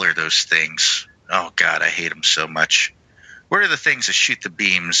the hell are those things? Oh, God, I hate them so much. What are the things that shoot the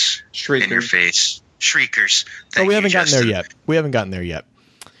beams in your face? Shriekers. We haven't gotten there yet.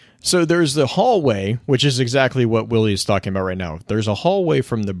 So there's the hallway, which is exactly what Willie is talking about right now. There's a hallway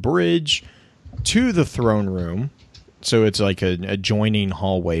from the bridge to the throne room. So it's like a adjoining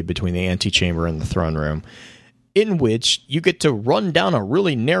hallway between the antechamber and the throne room, in which you get to run down a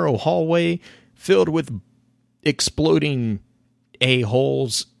really narrow hallway filled with exploding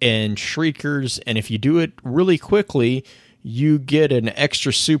a-holes and shriekers. And if you do it really quickly, you get an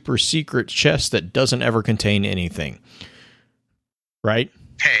extra super secret chest that doesn't ever contain anything. Right?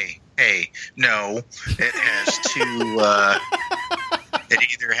 Hey, no. It has two,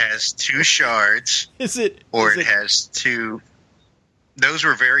 it either has 2 shards. It has 2. Those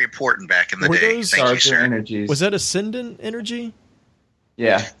were very important back in the day. Those shards or energies? Was that Ascendant energy?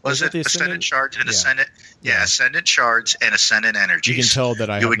 Yeah. Was it Ascendant shards and Ascendant? Yeah, Ascendant shards and Ascendant energies. You can tell that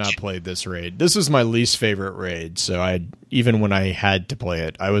I have not played this raid. This was my least favorite raid, so even when I had to play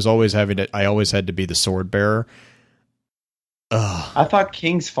it, I always had to be the sword bearer. I thought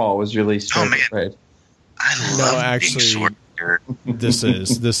King's Fall was your least favorite raid. I love actually, this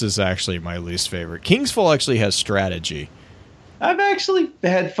is actually my least favorite. King's Fall actually has strategy. I've actually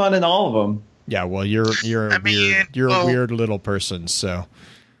had fun in all of them. Yeah, well, you're a weird little person, so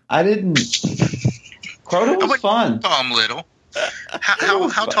I didn't. Crota was fun. Call him little.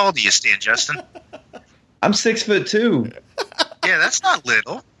 How tall do you stand, Justin? I'm 6'2". Yeah, that's not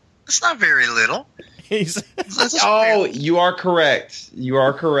little. That's not very little. You are correct. You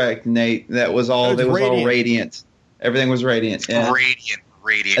are correct, Nate. That was all radiant. Everything was radiant. Yeah.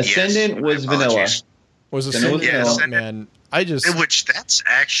 Radiant. Ascendant was vanilla. Was Ascendant vanilla? Man, which that's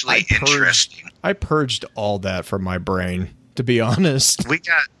actually interesting. I purged all that from my brain, to be honest.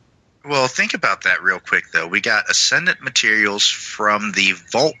 Well, think about that real quick, though. We got Ascendant materials from the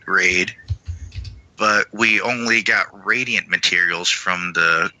Vault raid, but we only got Radiant materials from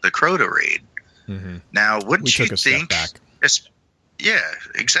the Crota raid. Mm-hmm. Now, wouldn't you think? Yeah,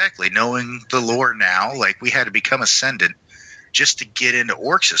 exactly. Knowing the lore now, like, we had to become Ascendant just to get into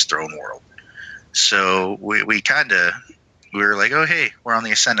Orcs' throne world. So we were like, oh, hey, we're on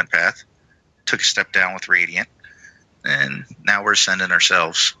the Ascendant path. Took a step down with Radiant, and now we're Ascendant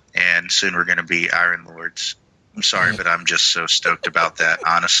ourselves. And soon we're going to be Iron Lords. I'm sorry, but I'm just so stoked about that,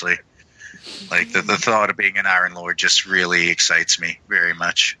 honestly. Like, the thought of being an Iron Lord just really excites me very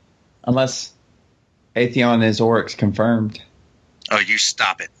much. Unless Atheon is Oryx confirmed. Oh, you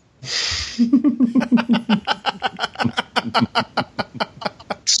stop it.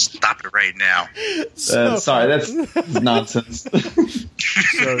 Stop it right now. Sorry, that's nonsense.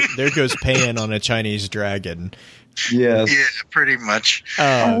 So there goes Pan on a Chinese dragon. Yes. Yeah, pretty much.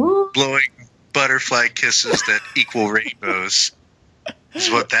 Blowing butterfly kisses that equal rainbows is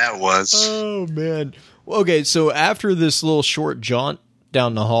what that was. Oh, man. Okay, so after this little short jaunt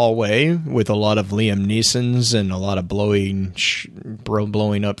down the hallway with a lot of Liam Neesons and a lot of blowing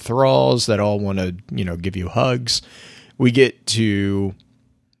up thralls that all want to, give you hugs, we get to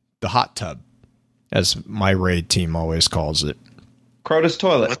the hot tub, as my raid team always calls it. Crota's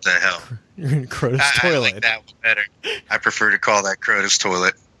toilet. What the hell? Crota's toilet. I like that one better. I prefer to call that Crota's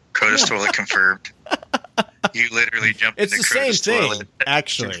toilet. Crota's toilet confirmed. You literally jump into Crota's toilet. It's the same thing,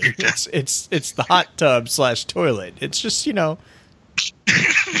 actually. It's the hot tub / toilet. It's just,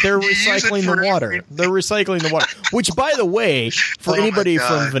 they're recycling the water. They're recycling the water. Which, by the way, for anybody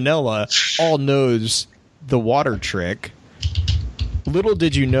from Vanilla, all knows the water trick. Little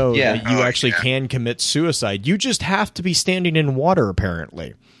did you know that you actually can commit suicide. You just have to be standing in water,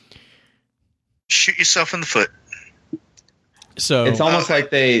 apparently. Shoot yourself in the foot. So it's almost like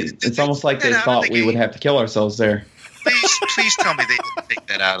they thought we would have to kill ourselves there. Please tell me they didn't take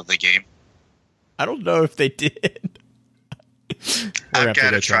that out of the game. I don't know if they did. I've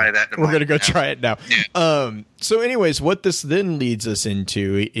got to try that. We're going to go try it now. Yeah. So anyways, what this then leads us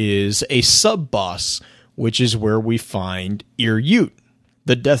into is a sub-boss, which is where we find Ir-Yût,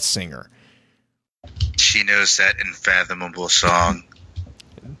 the Death Singer. She knows that unfathomable song.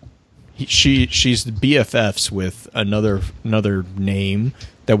 She's the BFFs with another name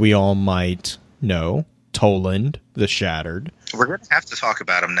that we all might know, Toland, the Shattered. We're going to have to talk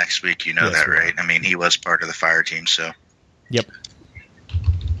about him next week, that, right? I mean, he was part of the fire team, so. Yep.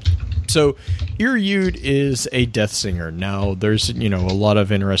 So, Ir-Yût is a Death Singer. Now, there's, a lot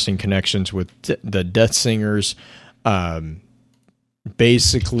of interesting connections with the Death Singers.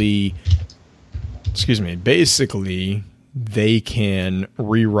 Basically, they can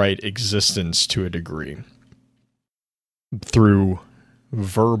rewrite existence to a degree through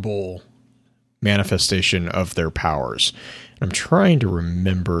verbal manifestation of their powers. I'm trying to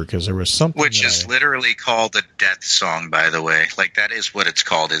remember because there was something which is literally called the Death Song, by the way. Like, that is what it's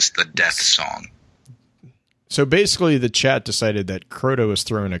called, is the Death Song. So basically the chat decided that Crota was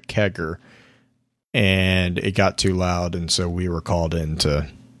throwing a kegger and it got too loud, and so we were called in to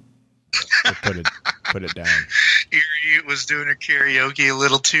put it down. Ir-Yût was doing her karaoke a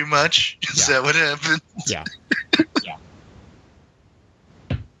little too much. Is that what happened? Yeah. Yeah.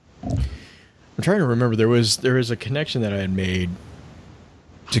 I'm trying to remember. There was a connection that I had made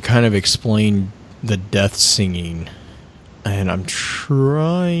to kind of explain the death singing, and I'm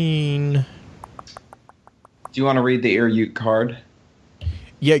trying. Do you want to read the Ir-Yût card?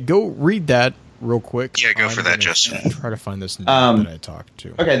 Yeah, go read that real quick. Yeah, go for that, Justin. Try to find this name that I talked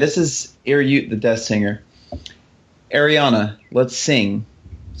to. Okay, this is Ir-Yût, the Death Singer. Ariana, let's sing.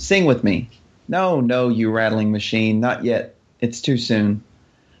 Sing with me. No, you rattling machine. Not yet. It's too soon.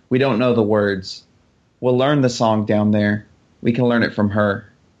 We don't know the words. We'll learn the song down there. We can learn it from her.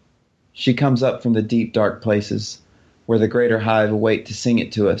 She comes up from the deep, dark places where the greater hive await to sing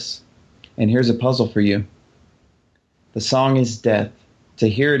it to us. And here's a puzzle for you. The song is death. To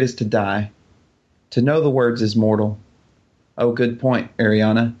hear it is to die. To know the words is mortal. Oh, good point,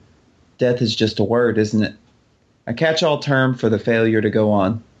 Ariana. Death is just a word, isn't it? A catch-all term for the failure to go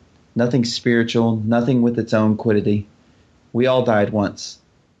on. Nothing spiritual, nothing with its own quiddity. We all died once,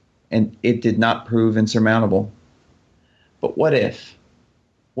 and it did not prove insurmountable. But what if?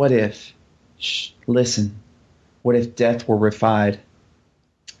 What if? Shh, listen. What if death were reified?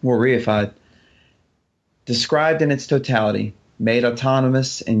 Described in its totality, made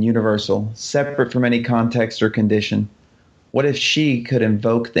autonomous and universal, separate from any context or condition. What if she could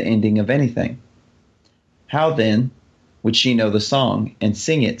invoke the ending of anything? How then would she know the song and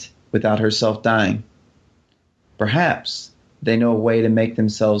sing it without herself dying? Perhaps they know a way to make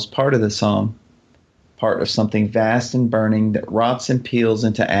themselves part of the song, part of something vast and burning that rots and peels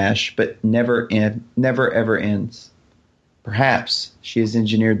into ash but never ever ends. Perhaps she has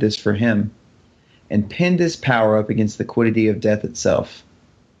engineered this for him and pinned his power up against the quiddity of death itself.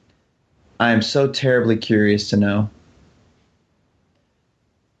 I am so terribly curious to know.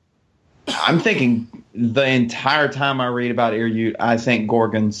 I'm thinking the entire time I read about Iriut, I think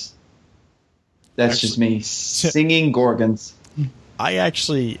Gorgons. That's just me singing Gorgons. I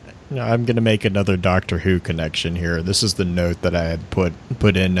actually, I'm going to make another Doctor Who connection here. This is the note that I had put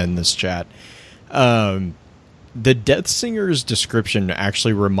in this chat. The Death Singer's description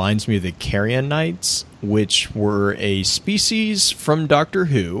actually reminds me of the Carrion Knights, which were a species from Doctor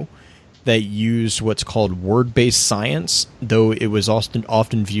Who that used what's called word-based science, though it was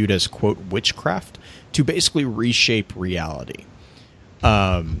often viewed as, quote, witchcraft, to basically reshape reality.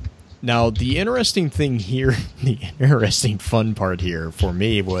 Now, the interesting thing here, the interesting fun part here for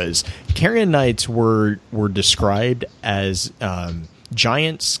me was Carrion Knights were described as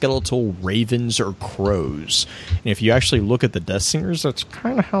giant skeletal ravens or crows. And if you actually look at the Death Singers, that's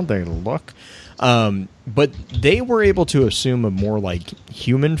kind of how they look. But they were able to assume a more like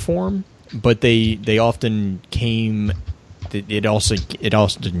human form, but they often came. It also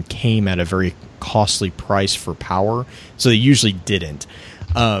came at a very costly price for power, so they usually didn't.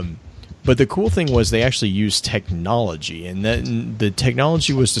 But the cool thing was they actually used technology, and then the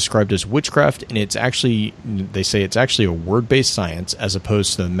technology was described as witchcraft, and they say it's actually a word-based science as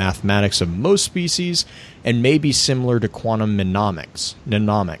opposed to the mathematics of most species, and maybe similar to quantum mnemonics.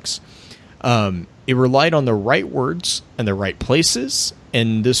 It relied on the right words and the right places,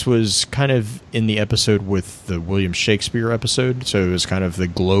 and this was kind of in the episode with the William Shakespeare episode, so it was kind of the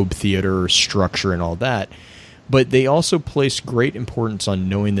Globe Theater structure and all that. But they also placed great importance on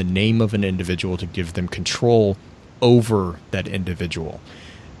knowing the name of an individual to give them control over that individual.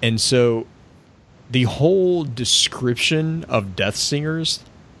 And so the whole description of Death Singers,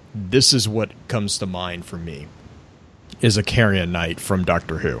 this is what comes to mind for me, is a Carrion Knight from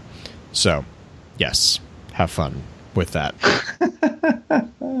Doctor Who. So, yes, have fun with that.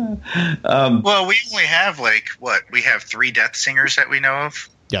 Well, we only have, we have 3 Death Singers that we know of?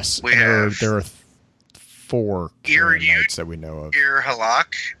 Yes, there are 4 Carrion Knights that we know of.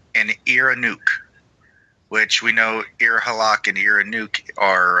 Ir-Halak and Ir-Anuk, which we know Ir-Halak and Ir-Anuk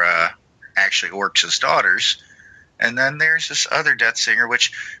are actually Orcs' daughters. And then there's this other Death Singer,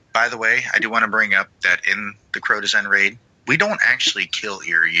 which, by the way, I do want to bring up that in the Crota's End raid, we don't actually kill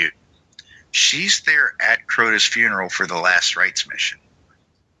Ir-Anuk. She's there at Crota's funeral for the Last Rites mission.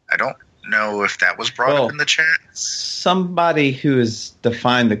 I don't know if that was brought up in the chat. Somebody who has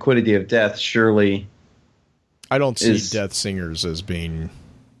defined the quiddity of death surely... I don't see Death Singers as being...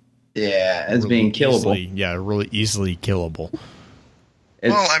 Yeah, as really being killable. Really easily killable.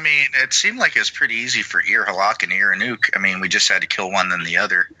 Well, I mean, it seemed like it was pretty easy for Ir-Halak and Ir-Anuk. I mean, we just had to kill one then the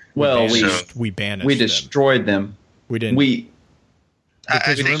other. Well, we banished we destroyed them. We didn't...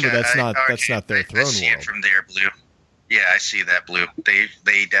 Because remember, that's not their throne war. I see it from there, Blue. Yeah, I see that, Blue.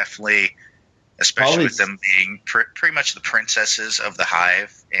 They definitely, especially with them being pretty much the princesses of the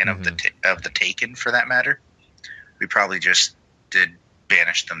Hive and of the Taken, for that matter, we probably just did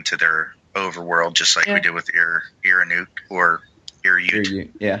banish them to their overworld, just like we did with Ir-Anuk or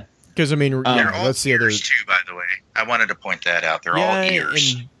Ir-Yut. Yeah. Because, I mean, they're all that's the other... too, by the way. I wanted to point that out. They're all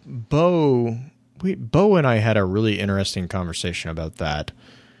ears. And Bo and I had a really interesting conversation about that.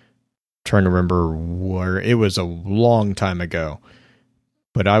 I'm trying to remember where it was a long time ago,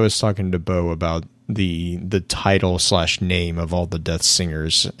 but I was talking to Bo about the title / name of all the Death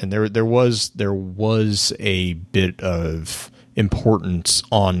Singers, and there was a bit of importance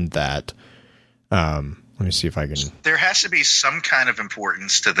on that. Let me see if I can. There has to be some kind of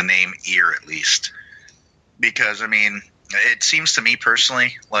importance to the name Ir, at least, because I mean, it seems to me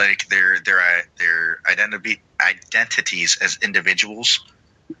personally like their identities as individuals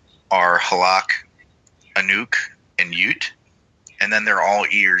are Halak, Anuk, and Ute, and then they're all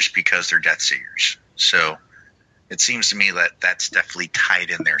ears because they're Death Seers. So it seems to me that that's definitely tied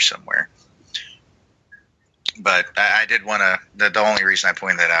in there somewhere. But I did want to. The only reason I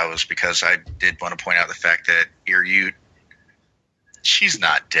pointed that out was because I did want to point out the fact that Ear Ute, she's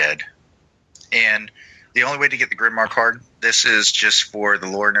not dead, and the only way to get the Grimoire card. This is just for the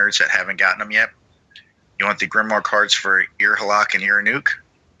lore nerds that haven't gotten them yet. You want the Grimoire cards for Ear Halak and Ear Anuk.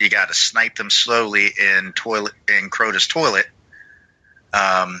 You got to snipe them slowly in Crota's toilet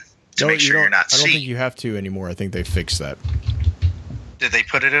to make sure you're not seen. I don't think you have to anymore. I think they fixed that. Did they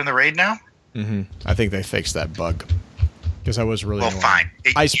put it in the raid now? Mm-hmm. I think they fixed that bug because I was really fine.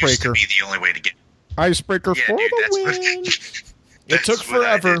 It Icebreaker used to be the only way to get Icebreaker for the win. It took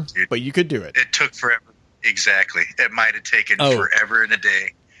forever, but you could do it. It took forever. Exactly. It might have taken forever and a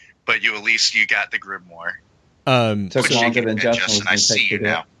day, but you got the Grimoire. Took longer than Justin. I see you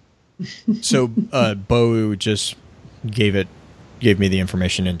now. So Bo just gave me the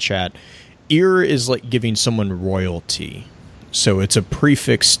information in chat. Ear is like giving someone royalty. So it's a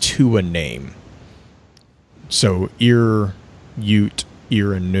prefix to a name. So Ear, Ute, Ear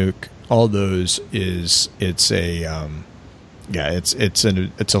Anuk, all those it's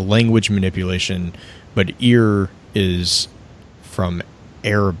a language manipulation, but Ear is from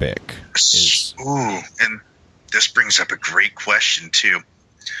Arabic. And this brings up a great question too.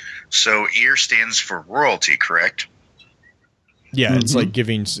 So Ear stands for royalty, correct? Yeah, it's like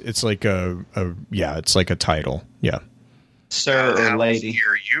giving. It's like it's like a title. Yeah. Sir or lady.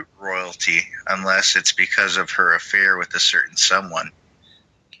 Ear Ute royalty, unless it's because of her affair with a certain someone.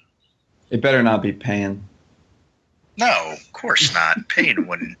 It better not be Pan. No, of course not. Pan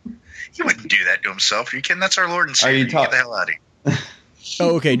wouldn't. He wouldn't do that to himself. Are you kidding? That's our Lord and Savior. Get the hell out of here.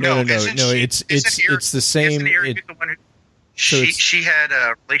 Oh, okay. No. It's the same. She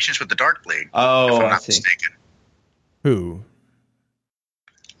had relations with the Darkblade. Oh, if I'm not mistaken. Who?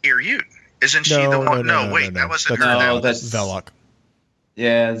 Ear Ute. Isn't she the one? No, wait, that wasn't her. No, that's Velok.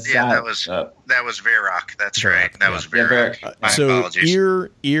 Yeah, that was Varrock. That's right. That was Varrock. My so apologies.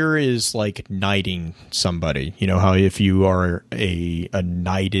 Ear is like knighting somebody. You know how if you are a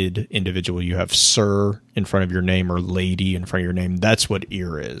knighted individual, you have Sir in front of your name or Lady in front of your name. That's what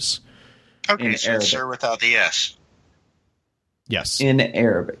Ear is. Okay, so it's Sir without the S. Yes. In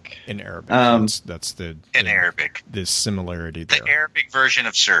Arabic. In Arabic. That's Arabic. The similarity there. The Arabic version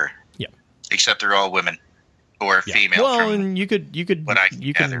of Sir. Yeah. Except they're all women. Or female. Well, and you can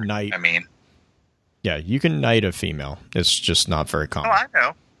knight. I mean, yeah, you can knight a female. It's just not very common. Oh, I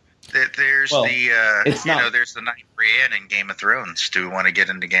know. There's there's the Knight Brienne in Game of Thrones. Do we want to get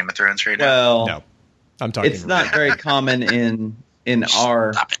into Game of Thrones right now? Well, no. I'm talking. It's not very common in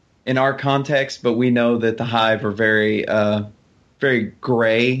our context, but we know that the Hive are very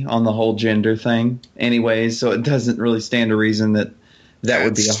gray on the whole gender thing, anyways. So it doesn't really stand to reason that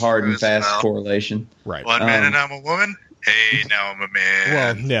would be a hard and fast correlation. Right. One minute I'm a woman. Hey, now I'm a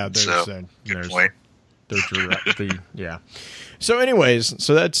man. Well, yeah, good point. Yeah. So anyways,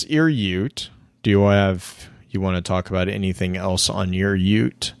 that's Ear Ute. Do you want to talk about anything else on Ear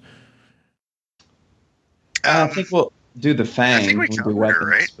Ute? I think we'll do the Fang. I think we do weapons,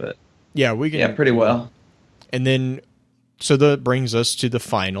 right? But yeah, we can. Yeah, pretty well. And then, so that brings us to the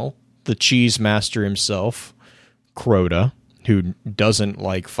final, the Cheese Master himself, Crota, who doesn't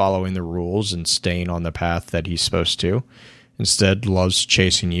like following the rules and staying on the path that he's supposed to. Instead, loves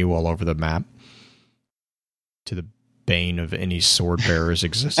chasing you all over the map to the bane of any sword bearer's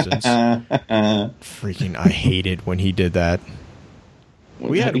existence. Freaking, I hated when he did that.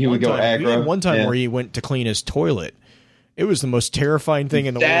 We had one time where he went to clean his toilet. It was the most terrifying thing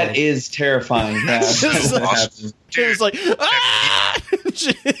in the world. That is terrifying. It was like, ah!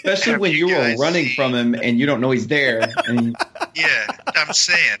 Especially when you were running from him and you don't know he's there. Yeah, I'm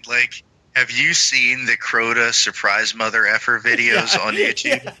saying, like, have you seen the Crota surprise mother effer videos on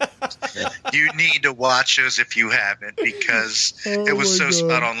YouTube? Yeah. You need to watch those if you haven't, because it was so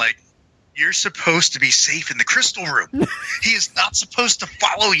spot on. Like, you're supposed to be safe in the crystal room. He is not supposed to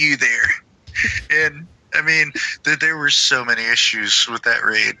follow you there. And I mean, there were so many issues with that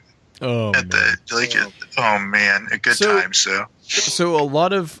raid. Oh man, a good time. So a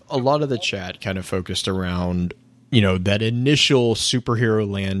lot of the chat kind of focused around, that initial superhero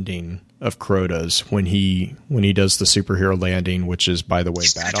landing of Crota's when he does the superhero landing, which is, by the way,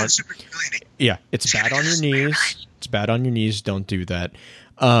 bad on. Yeah, it's bad on your knees. It's bad on your knees. Don't do that.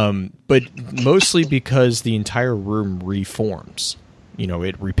 But mostly because the entire room reforms.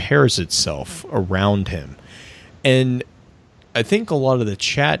 It repairs itself around him. And I think a lot of the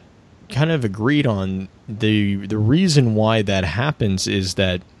chat kind of agreed on the reason why that happens is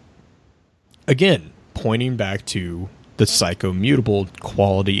that, again, pointing back to the psychomutable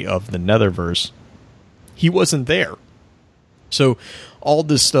quality of the Netherverse. He wasn't there. So all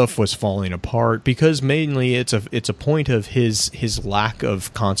this stuff was falling apart because mainly it's a point of his lack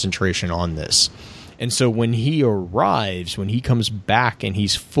of concentration on this. And so when he arrives, when he comes back and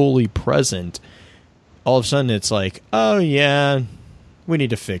he's fully present, all of a sudden it's like, oh yeah, we need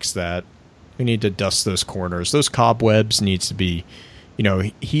to fix that. We need to dust those corners. Those cobwebs needs to be,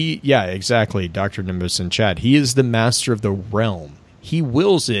 exactly, Dr. Nimbus in chat. He is the master of the realm. He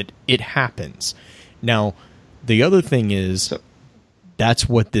wills it, it happens. Now, the other thing is, that's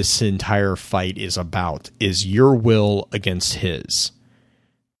what this entire fight is about, is your will against his.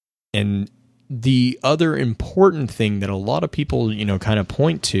 And the other important thing that a lot of people, kind of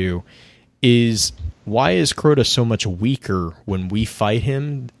point to is, why is Crota so much weaker when we fight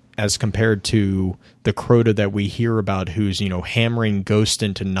him as compared to the Crota that we hear about who's, hammering ghosts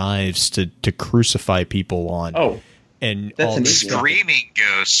into knives to crucify people on? Oh, and that's all screaming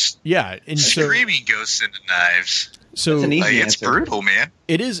ghosts. Yeah. And screaming ghosts into knives. So that's an easy it's answer. brutal, man.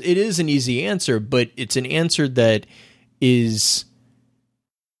 It is an easy answer, but it's an answer that is...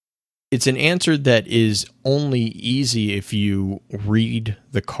 It's an answer that is only easy if you read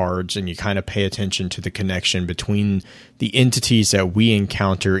the cards and you kind of pay attention to the connection between the entities that we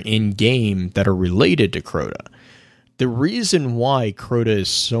encounter in game that are related to Crota. The reason why Crota is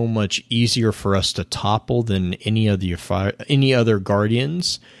so much easier for us to topple than any other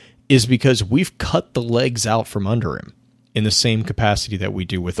Guardians is because we've cut the legs out from under him in the same capacity that we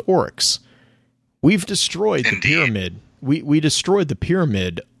do with Oryx. We've destroyed the pyramid. We destroyed the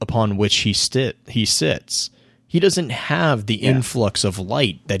pyramid upon which he sits. He doesn't have the influx of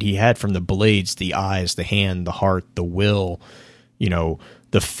light that he had from the blades, the eyes, the hand, the heart, the will,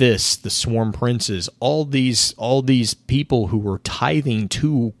 the fists, the swarm princes, all these people who were tithing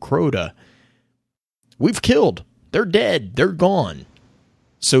to Crota. We've killed. They're dead. They're gone.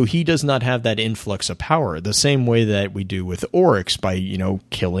 So he does not have that influx of power the same way that we do with Oryx by,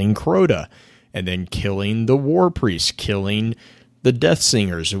 killing Crota. And then killing the War Priest, killing the Death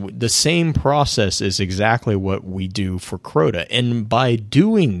Singers. The same process is exactly what we do for Crota. And by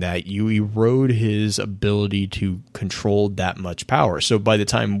doing that, you erode his ability to control that much power. So by the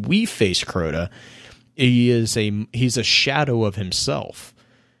time we face Crota, he's a shadow of himself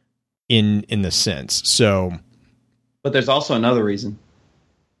in the sense. So, but there's also another reason.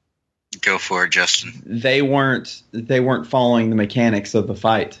 Go for it, Justin. They weren't following the mechanics of the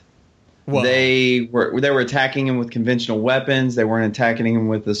fight. Well, they were attacking him with conventional weapons. They weren't attacking him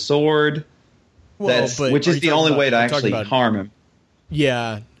with the sword. Which is the only way to actually harm him.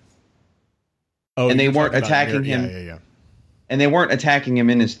 Yeah. Oh, and they weren't attacking him. Yeah. And they weren't attacking him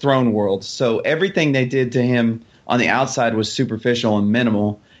in his throne world. So everything they did to him on the outside was superficial and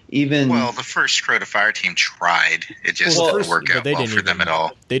minimal. The first Crota Fire team tried. It just didn't work out well for them at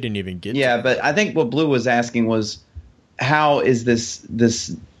all. They didn't even get. Yeah, but I think what Blue was asking was, how is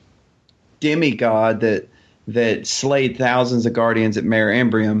this demigod that slayed thousands of Guardians at Mare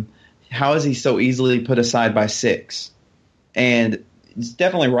Imbrium, how is he so easily put aside by 6? And it's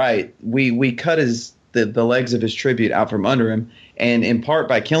definitely right. We cut the legs of his tribute out from under him, and in part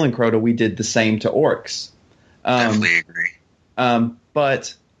by killing Crota, we did the same to Oryx. Definitely agree.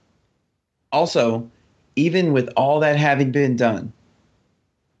 But also, even with all that having been done,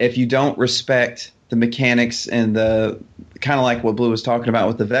 if you don't respect the mechanics and the kind of like what Blue was talking about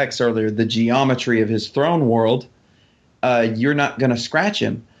with the Vex earlier, the geometry of his throne world, you're not going to scratch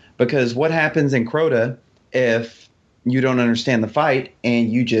him. Because what happens in Crota if you don't understand the fight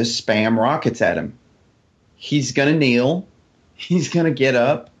and you just spam rockets at him? He's going to kneel, he's going to get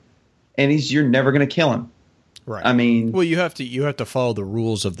up, and you're never going to kill him. Right. I mean, well, you have to follow the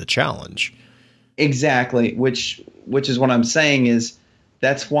rules of the challenge. Exactly, which is what I'm saying is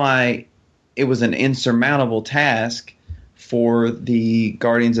that's why it was an insurmountable task for the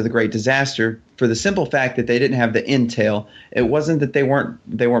Guardians of the Great Disaster, for the simple fact that they didn't have the intel. It wasn't that they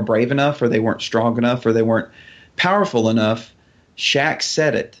weren't brave enough, or they weren't strong enough, or they weren't powerful enough. Shaq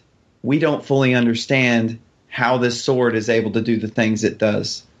said it. We don't fully understand how this sword is able to do the things it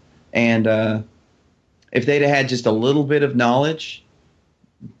does. And if they'd have had just a little bit of knowledge,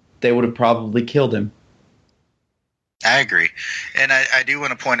 they would have probably killed him. I agree. And I do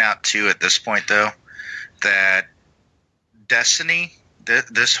want to point out, too, at this point, though, that Destiny,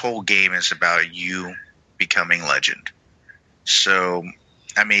 this whole game is about you becoming legend. So,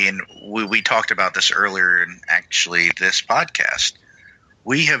 I mean, we talked about this earlier in actually this podcast.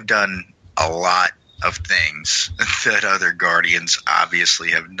 We have done a lot of things that other Guardians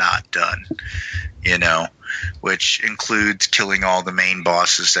obviously have not done, which includes killing all the main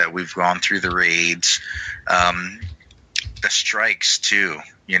bosses that we've gone through the raids. The strikes too,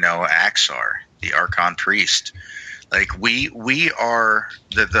 Axar, the Archon Priest. Like we are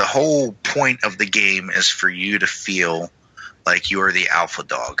the whole point of the game is for you to feel like you are the alpha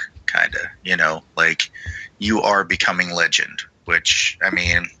dog, kind of, like you are becoming legend, which, I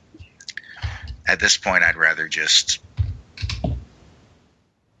mean, at this point I'd rather just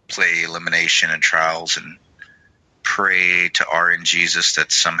play elimination and trials and pray to RNGesus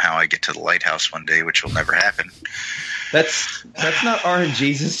that somehow I get to the lighthouse one day, which will never happen. That's not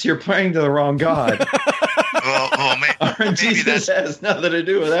RNGesus. You're praying to the wrong god. well, maybe that has nothing to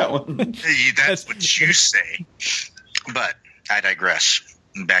do with that one. That's what you say. But I digress.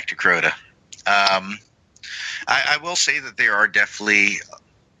 Back to Crota. I will say that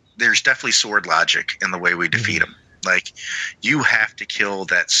there's definitely sword logic in the way we defeat him. Like, you have to kill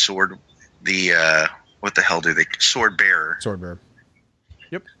that sword, what the hell do they, sword bearer. Sword bearer.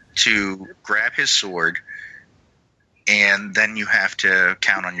 Yep. To grab his sword, and then you have to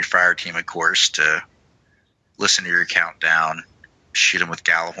count on your fire team, of course, to listen to your countdown, shoot him with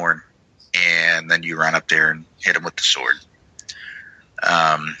Gjallarhorn, and then you run up there and hit him with the sword.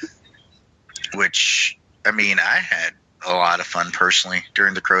 Which, I mean, I had a lot of fun personally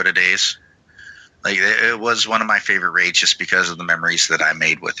during the Crota days. Like, it was one of my favorite raids just because of the memories that I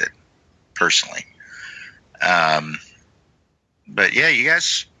made with it personally. But yeah, you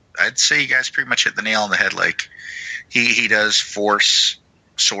guys, I'd say you guys pretty much hit the nail on the head. Like, he does force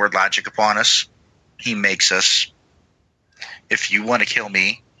sword logic upon us. He makes us, if you want to kill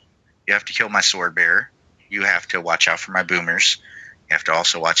me, you have to kill my sword bearer. You have to watch out for my boomers. You have to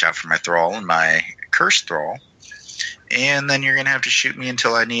also watch out for my thrall and my cursed thrall. And then you're going to have to shoot me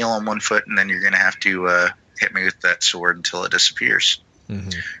until I kneel on one foot, and then you're going to have to hit me with that sword until it disappears. Mm-hmm.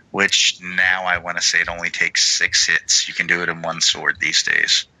 Which now I want to say it only takes 6 hits. You can do it in one sword these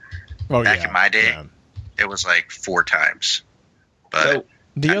days. Back in my day, it was like 4 times. But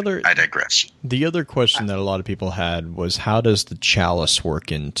I digress. The other question that a lot of people had was, how does the chalice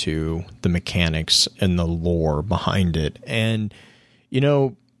work into the mechanics and the lore behind it? And,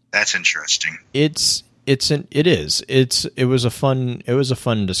 that's interesting. It was a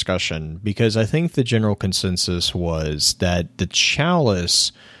fun discussion, because I think the general consensus was that the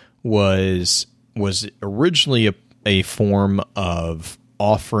chalice was originally a form of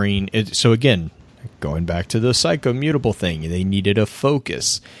offering it. So again, going back to the psychomutable thing, they needed a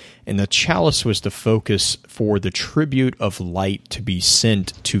focus, and the chalice was the focus for the tribute of light to be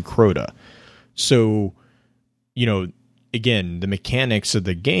sent to Crota. So, again, the mechanics of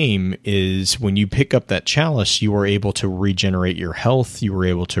the game is when you pick up that chalice, you are able to regenerate your health. You were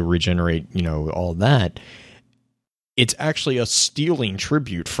able to regenerate, all that. It's actually a stealing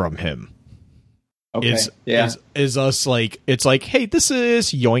tribute from him. Okay. Is us like, it's like, hey, this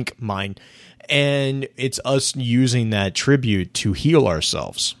is yoink mine. And it's us using that tribute to heal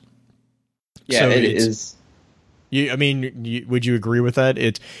ourselves. Yeah, so it is. Would you agree with that?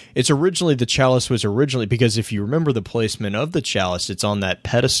 It's originally, the chalice was originally, because if you remember the placement of the chalice, it's on that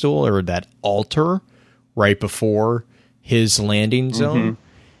pedestal or that altar right before his landing zone. Mm-hmm.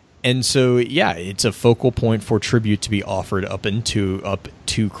 And so, yeah, it's a focal point for tribute to be offered up to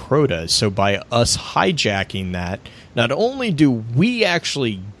Crota. So by us hijacking that, not only do we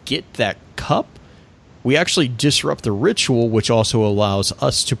actually get that cup, we actually disrupt the ritual, which also allows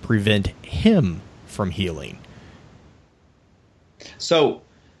us to prevent him from healing. So,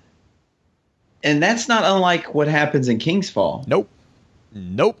 and that's not unlike what happens in King's Fall. Nope.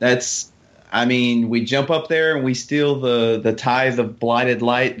 We jump up there and we steal the tithe of blighted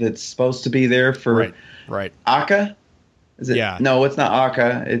light that's supposed to be there for right. Akka? Is it? Yeah. No, it's not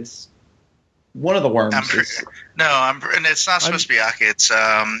Akka. It's one of the worms. And it's not supposed to be Akka. It's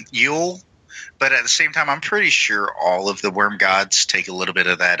Yule. But at the same time, I'm pretty sure all of the worm gods take a little bit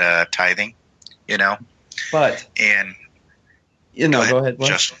of that tithing, But and go ahead.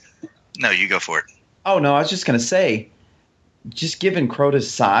 Justin. No, you go for it. Oh no, I was just going to say, just given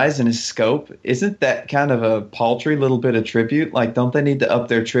Crota's size and his scope, isn't that kind of a paltry little bit of tribute? Like, don't they need to up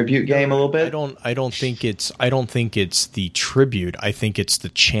their tribute game a little bit? I don't think it's the tribute. I think it's the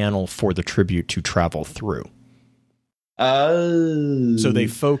channel for the tribute to travel through. Oh. So they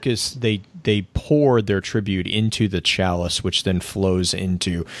focus, they pour their tribute into the chalice, which then flows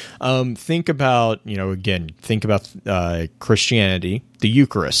into, think about Christianity, the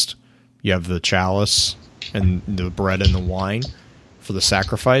Eucharist. You have the chalice and the bread and the wine for the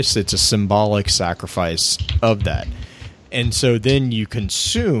sacrifice. It's a symbolic sacrifice of that. And so then you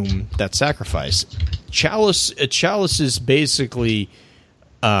consume that sacrifice. A chalice is basically,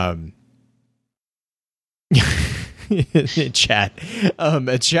 Chat.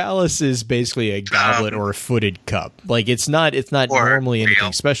 A chalice is basically a goblet or a footed cup. Like it's not normally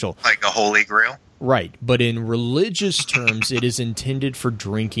anything special. Like a holy grail. Right, but in religious terms, it is intended for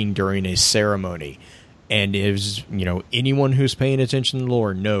drinking during a ceremony. And is anyone who's paying attention to the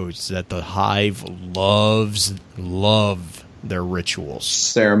lore knows that the Hive love their rituals,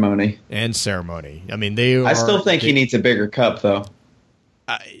 ceremony. I mean, I still think he needs a bigger cup, though.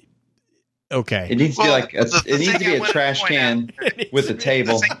 Okay, it needs to be like it needs to be a trash can with a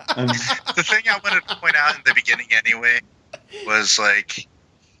table. The thing I wanted to point out in the beginning, anyway, was like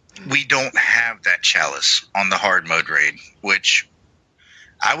we don't have that chalice on the hard mode raid, which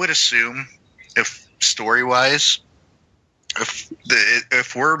I would assume if. Story-wise,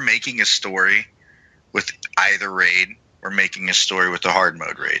 if we're making a story with either raid, we're making a story with the hard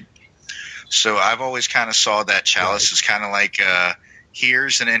mode raid. So I've always kind of saw that chalice as kind of like,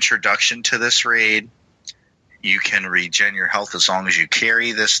 here's an introduction to this raid. You can regen your health as long as you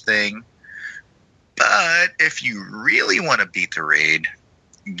carry this thing. But if you really want to beat the raid,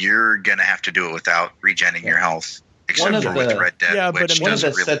 you're going to have to do it without regenning your health. Except for with Red Dead, which one of the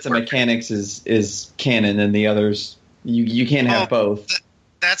really sets of mechanics is canon, and the others you can't have both.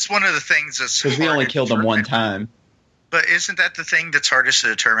 That's one of the things that's because we only killed them one time. But isn't that the thing that's hardest to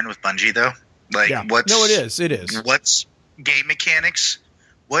determine with Bungie, though? Like, it is. What's game mechanics?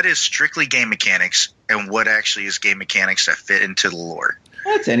 What is strictly game mechanics, and what actually is game mechanics that fit into the lore?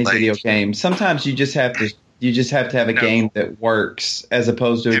 That's any video game. Sometimes you just have to have a game that works, as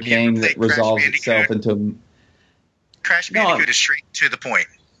opposed to a game that resolves itself into. Crash Bandicoot is straight to the point.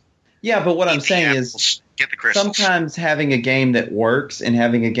 Yeah, but what I'm saying is get the crystals. Sometimes having a game that works and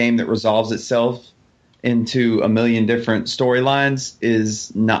having a game that resolves itself into a million different storylines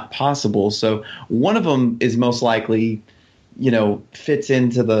is not possible. So one of them is most likely, fits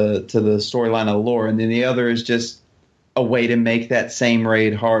into the storyline of the lore, and then the other is just a way to make that same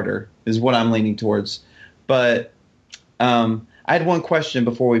raid harder, is what I'm leaning towards. But I had one question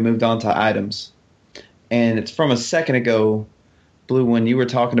before we moved on to items. And it's from a second ago, Blue, when you were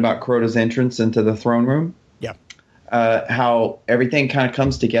talking about Crota's entrance into the throne room. Yeah. How everything kind of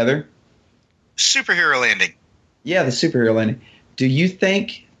comes together. Superhero landing. Yeah, the superhero landing. Do you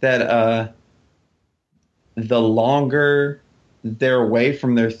think that the longer they're away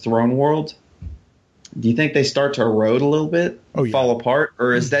from their throne world, do you think they start to erode a little bit, fall apart,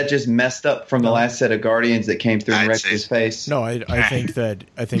 or is that just messed up from the last set of Guardians that came through and wrecked his face? No, I think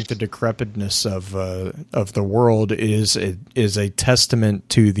the decrepitness of the world is a testament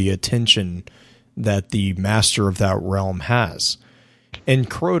to the attention that the master of that realm has. And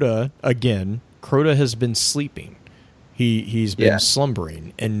Crota has been sleeping. He's been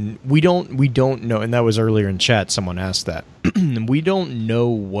slumbering, and we don't know. And that was earlier in chat. Someone asked that. We don't know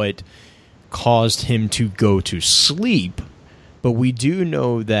what caused him to go to sleep, but we do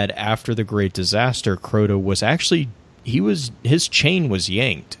know that after the Great Disaster, Crota was actually his chain was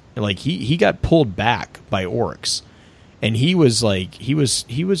yanked. Like he got pulled back by Oryx, and he was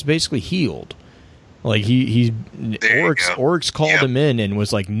basically healed. Like Oryx called him in and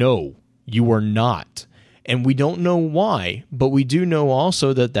was like, "No, you are not." And we don't know why, but we do know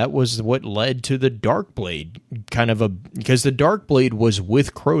also that was what led to the Darkblade because the Darkblade was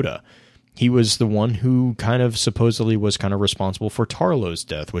with Crota. He was the one who kind of supposedly was kind of responsible for Tarlo's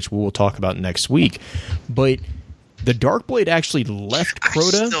death, which we will talk about next week. But the Darkblade actually left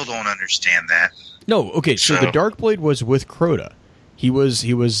Crota. I still don't understand that. No, okay, so the Darkblade was with Crota. He was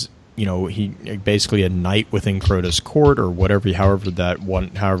he basically a knight within Crota's court or whatever, however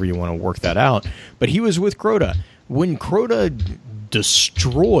you want to work that out. But he was with Crota. When Crota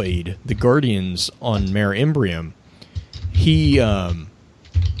destroyed the Guardians on Mare Imbrium, we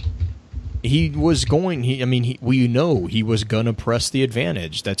know he was going to press the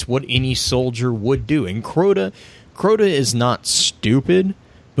advantage. That's what any soldier would do. And Crota is not stupid,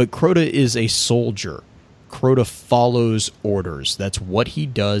 but Crota is a soldier. Crota follows orders. That's what he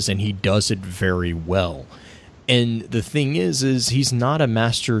does, and he does it very well. And the thing is he's not a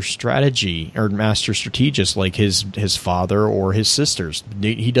master strategist like his father or his sisters.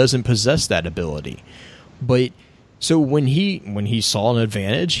 He doesn't possess that ability. But so when he saw an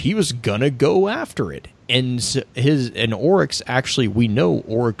advantage, he was gonna go after it. And Oryx, actually, we know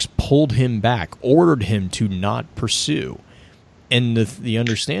Oryx pulled him back, ordered him to not pursue. And the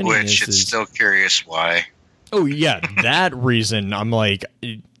understanding which it's still curious why. Oh yeah, that reason. I'm like,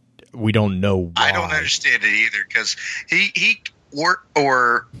 we don't know why. I don't understand it either, because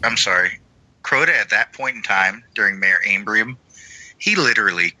Crota at that point in time during Mare Imbrium, He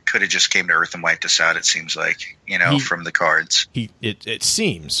literally could have just came to Earth and wiped us out, it seems like, from the cards. It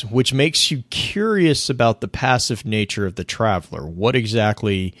seems, which makes you curious about the passive nature of the Traveler. What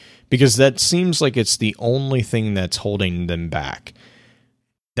exactly, because that seems like it's the only thing that's holding them back.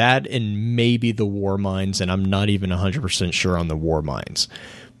 That and maybe the War Mines, and I'm not even 100% sure on the War Mines.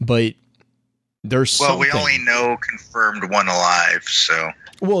 But there's something. Well, we only know confirmed one alive, so...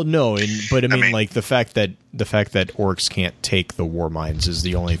 Well, no, but I mean, like the fact that orcs can't take the War Mines is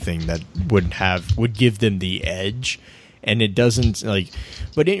the only thing that would give them the edge, and it doesn't like.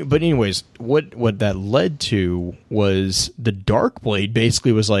 But anyways, what that led to was the Darkblade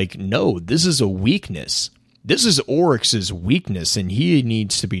basically was like, no, this is a weakness. This is Oryx's weakness, and he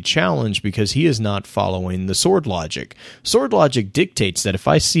needs to be challenged because he is not following the sword logic. Sword logic dictates that if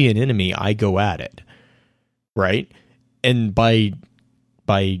I see an enemy, I go at it, right? And by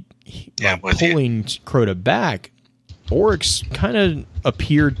pulling Crota back, Oryx kind of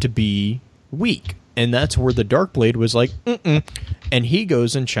appeared to be weak. And that's where the Darkblade was like, and he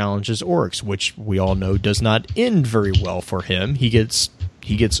goes and challenges Oryx, which we all know does not end very well for him. He gets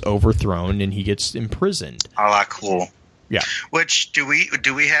overthrown and he gets imprisoned. Allah cool. Yeah. Which, do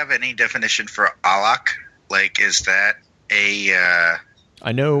we have any definition for Alak? Like, is that a...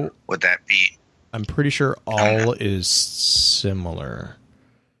 I know... Would that be... I'm pretty sure all is similar.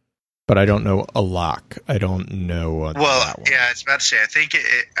 But I don't know Alak. I don't know. Well, yeah, I was about to say. I think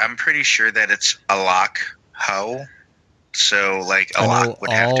I'm pretty sure that it's Alak Ho. So, like, Alak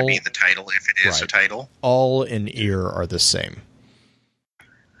would have to be the title if it is a title. All and ear are the same.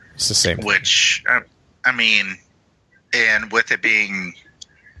 It's the same. Which, I mean, and with it being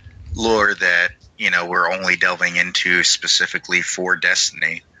lore that we're only delving into specifically for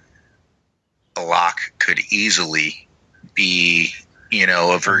Destiny, Alak could easily be.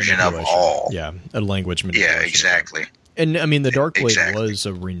 A version of all. Yeah, a language manipulation. Yeah, exactly. And, I mean, the Darkblade was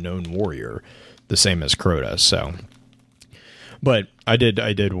a renowned warrior, the same as Crota, so... But I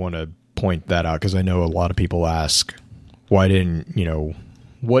did want to point that out, because I know a lot of people ask, why didn't,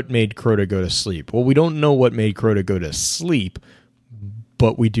 what made Crota go to sleep? Well, we don't know what made Crota go to sleep,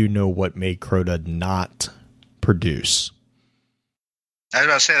 but we do know what made Crota not produce. I was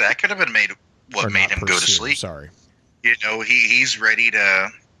about to say, that could have been what made him go to sleep. Sorry. He's ready to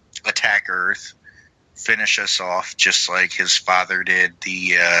attack Earth, finish us off, just like his father did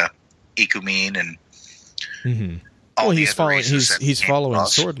the Ikumen and all the he's other following. races He's following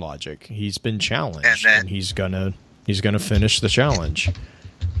sword logic. He's been challenged, and he's gonna finish the challenge.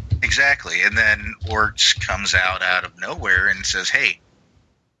 Exactly, and then Orcs comes out of nowhere and says, "Hey,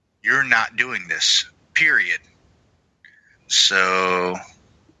 you're not doing this. Period." So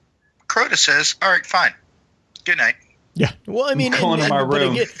Crota says, "All right, fine. Good night." Yeah, well, I mean, going to my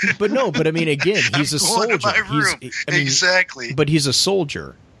room. But I mean, again, he's a soldier. Exactly. But he's a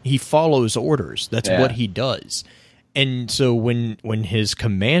soldier. He follows orders. That's what he does. And so when his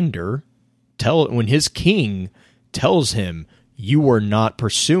commander when his king tells him you are not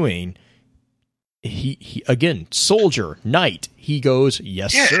pursuing, he again, soldier, knight, he goes,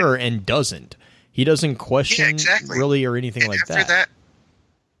 yes, sir, and doesn't. He doesn't question really or anything like that.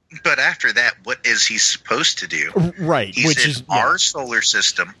 But after that, what is he supposed to do? Right. He's in our solar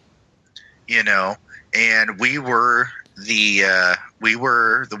system, and we were the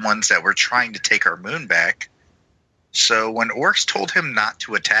ones that were trying to take our moon back. So when Orcs told him not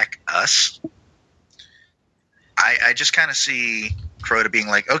to attack us, I just kind of see Crota being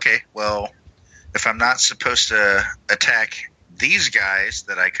like, okay, well, if I'm not supposed to attack these guys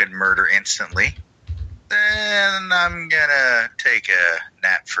that I could murder instantly, then I'm gonna take a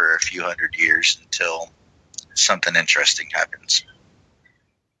nap for a few hundred years until something interesting happens.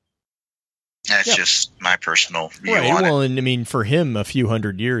 That's just my personal view on it. Well, and I mean, for him, a few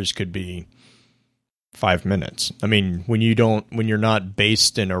hundred years could be 5 minutes. I mean, when you're not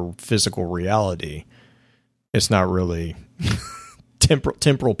based in a physical reality, it's not really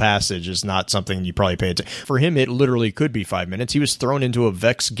temporal passage is not something you probably pay attention. For him, it literally could be 5 minutes. He was thrown into a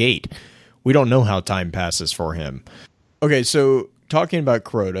Vex gate. We don't know how time passes for him. Okay, so talking about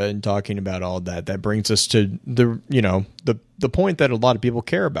Crota and talking about all that brings us to the point that a lot of people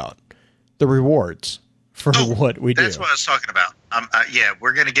care about, the rewards for what we do. That's what I was talking about.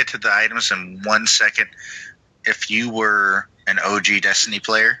 We're going to get to the items in 1 second. If you were an OG Destiny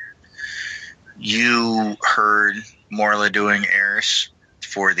player, you heard Morla doing Eris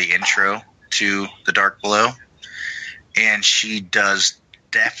for the intro to the Dark Below, and she does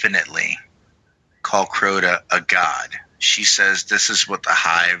definitely call Crota a god. She says this is what the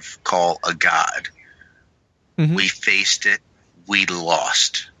Hive call a god. Mm-hmm. We faced it. We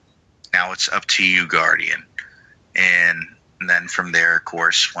lost. Now it's up to you, Guardian. And And then from there, of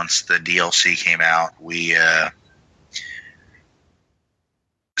course, once the DLC came out, we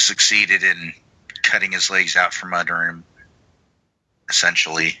succeeded in cutting his legs out from under him,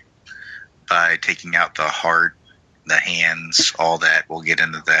 essentially, by taking out the heart, the hands, all that. We'll get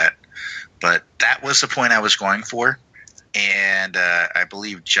into that. But that was the point I was going for. And I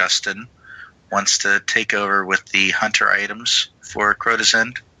believe Justin wants to take over with the hunter items for Crota's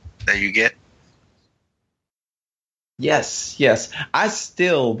End that you get. Yes. I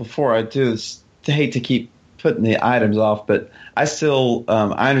still, before I do this, I hate to keep putting the items off, but I still,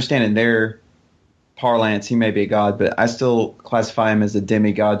 I understand in their parlance he may be a god, but I still classify him as a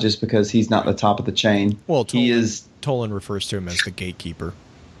demigod just because he's not the top of the chain. Well, Tolan refers to him as the gatekeeper.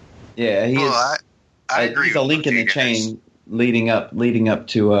 Yeah, he is. I agree. He's a link in the chain leading up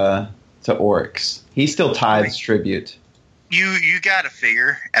to Oryx. He still tithes tribute. You got to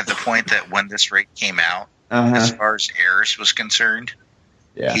figure at the point that when this raid came out, as far as Eris was concerned,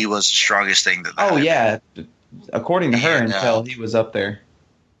 he was the strongest thing that. Oh yeah, according to her intel, he was up there.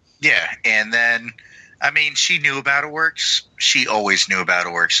 Yeah, and then I mean, she knew about Oryx. She always knew about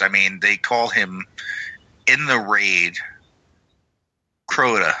Oryx. I mean, they call him in the raid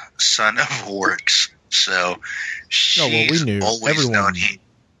Crota, son of Oryx. So she's always known he.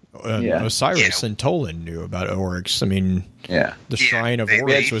 Osiris and Tolan knew about Oryx. I mean, the Shrine of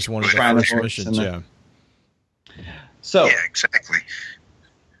Oryx was one of the first missions. So exactly.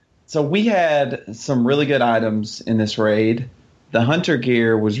 So we had some really good items in this raid. The hunter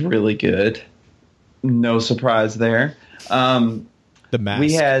gear was really good. No surprise there. The mask.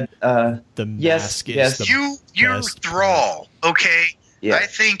 We had the mask. Yes. You're Thrall. Okay. Yeah. I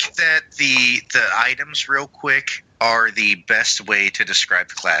think that the items, real quick, are the best way to describe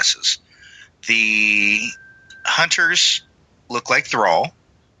the classes. The hunters look like Thrall.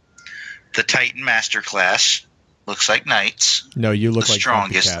 The Titan Master class looks like Knights. No, you look the like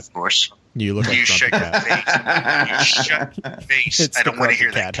strongest, of course. You look like you shut your face. You shut your face. It's I don't want to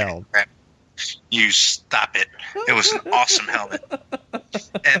hear that helm. Crap. You stop it. It was an awesome helmet.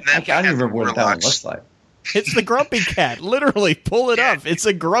 And then I don't remember what the helmet looks like. It's the Grumpy Cat. Literally, pull it up. It's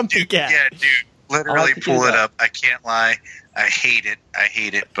a Grumpy Cat. Yeah, dude. Literally pull it up. I can't lie. I hate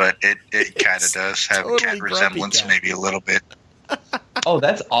it, but it kind of does have a cat resemblance, maybe a little bit. Oh,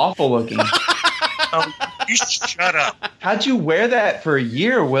 that's awful looking. You shut up. How'd you wear that for a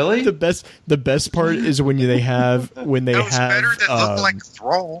year, Willie? The best part is when they have better than look like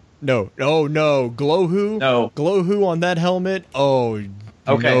Thrall. No, Glowhoo. No, Glowhoo on that helmet. Oh,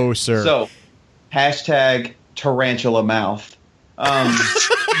 okay. No, sir. So, hashtag tarantula mouth.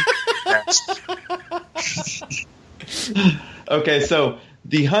 Okay, so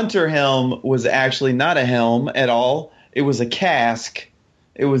the hunter helm was actually not a helm at all. It was a casque.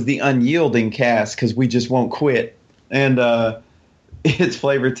 It was the unyielding casque because we just won't quit. And its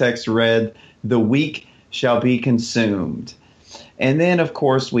flavor text read, "The weak shall be consumed." And then, of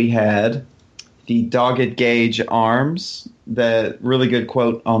course, we had the Dogged Gauge arms. That really good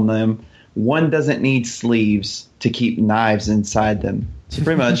quote on them. "One doesn't need sleeves to keep knives inside them." So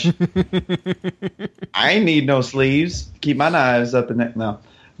pretty much, I ain't need no sleeves to keep my knives up in there. No.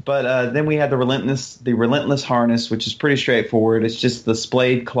 But then we had the relentless harness, which is pretty straightforward. It's just the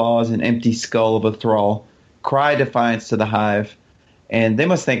splayed claws and empty skull of a thrall. Cry defiance to the hive. And they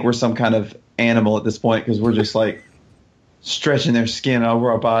must think we're some kind of animal at this point because we're just like stretching their skin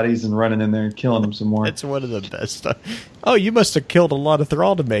over our bodies and running in there and killing them some more. It's one of the best. Oh, you must have killed a lot of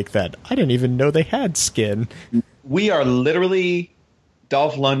thrall to make that. I didn't even know they had skin. We are literally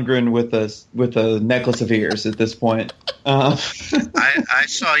Dolph Lundgren with a necklace of ears at this point. I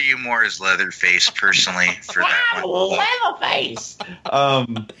saw you more as Leatherface personally for that one. Leatherface.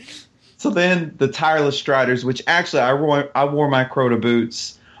 So then the tireless striders, which actually I wore my Crota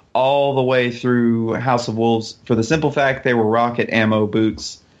boots all the way through House of Wolves for the simple fact they were rocket ammo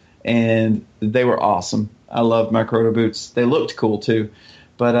boots and they were awesome. I loved my Crota boots. They looked cool too.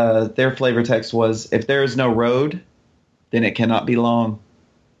 But their flavor text was, "If there is no road, then it cannot be long."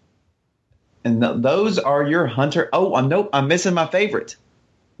 And those are your hunter. Oh, I'm missing my favorite.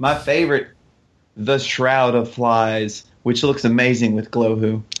 My favorite, the Shroud of Flies, which looks amazing with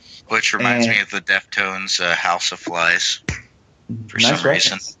Glowhoo. Which reminds me of the Deftones House of Flies for some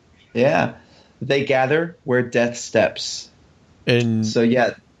reason. Yeah. They gather where death steps. And so,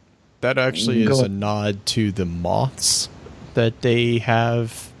 yeah. That actually is a nod to the moths that they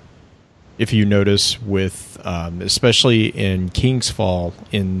have. If you notice with, especially in King's Fall,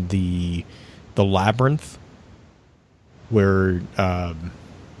 in the labyrinth, where the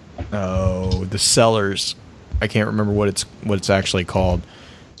cellars, I can't remember what it's actually called.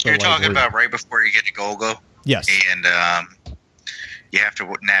 You're talking about right before you get to Golgo. Yes. And You have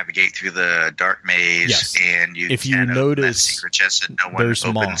to navigate through the dark maze, Yes. and If you notice, secret chest that no one there's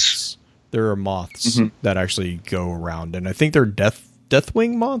opens. moths. There are moths that actually go around, and I think they're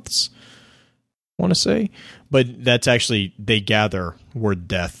Deathwing moths, I want to say. But that's actually, they gather word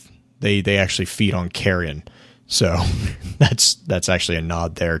death. They actually feed on carrion. So that's actually a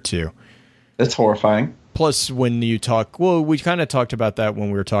nod there, too. That's horrifying. Plus, when you talk... Well, we kind of talked about that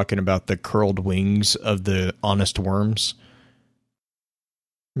when we were talking about the curled wings of the honest worms.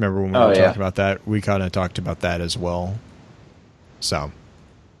 Remember when we were talking about that? We kind of talked about that as well. So...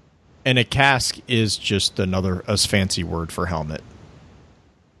 And a casque is just a fancy word for helmet.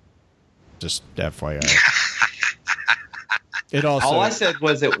 Just FYI. It also. All I said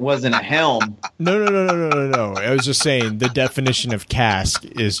was it wasn't a helm. No. I was just saying the definition of casque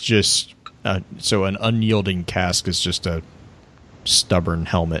is just so an unyielding casque is just a stubborn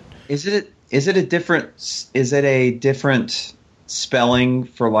helmet. Is it a different spelling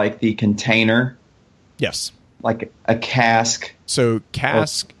for like the container? Yes. Like a cask. So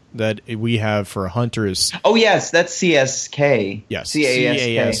casque. That we have for a hunter is... Oh, yes, that's CSK. Yes,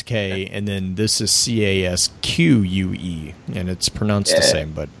 C-A-S-K. and then this is CASQUE, and it's pronounced the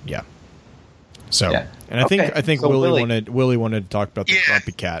same, but yeah. So, and I think so Willie wanted to talk about the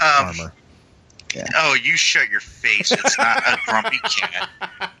Grumpy Cat armor. Yeah. Oh, you shut your face. It's not a grumpy cat.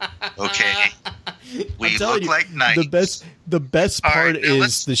 Okay. We look like knights. The best part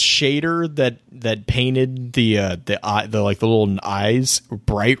is the shader that painted the little eyes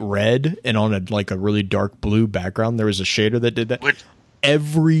bright red and on a really dark blue background. There was a shader that did that.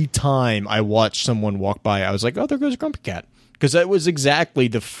 Every time I watched someone walk by, I was like, "Oh, there goes a Grumpy Cat." Because that was exactly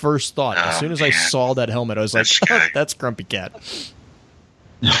the first thought. As soon as I saw that helmet, I was like, "Oh, that's Grumpy Cat."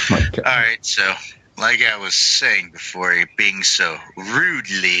 Oh my God. All right, so like I was saying before, being so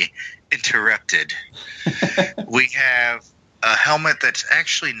rudely interrupted, we have a helmet that's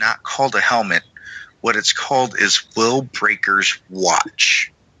actually not called a helmet. What it's called is Will Breaker's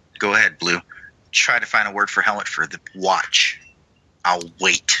Watch. Go ahead, Blue. Try to find a word for helmet for the watch. I'll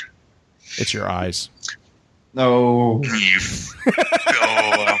wait. It's your eyes. No. I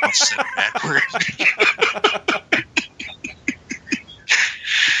almost said that word.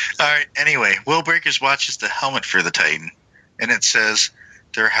 All right, anyway, Will Breaker's Watch is the helmet for the Titan, and it says,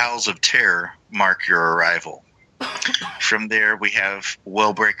 "Their howls of terror mark your arrival." From there, we have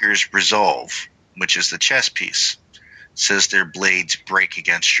Will Breaker's Resolve, which is the chest piece. It says, "Their blades break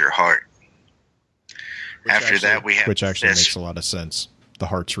against your heart." That, we have which actually makes a lot of sense. The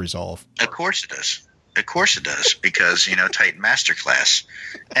heart's resolve. Of course it does. Because, Titan Masterclass.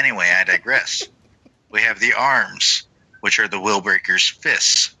 Anyway, I digress. We have the arms, which are the Will Breaker's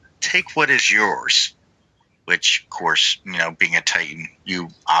fists. Take what is yours. Which, of course, being a Titan, you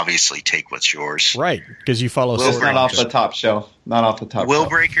obviously take what's yours. Right, because you follow... It's not off the top shelf. Will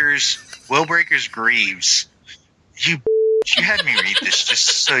Breaker's Greaves. You had me read this just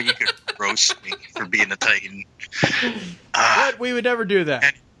so you could roast me for being a Titan. What? We would never do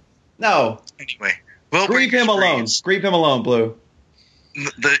that. No. Anyway, Grieve him alone. Grieve him alone, Blue.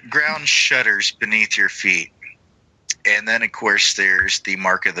 The ground shudders beneath your feet. And then, of course, there's the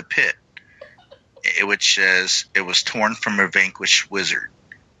Mark of the Pit, which says, "It was torn from a vanquished wizard.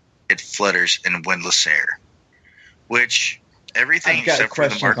 It flutters in windless air." Which, everything except for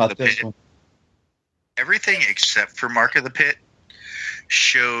the Mark of the Pit, everything except for Mark of the Pit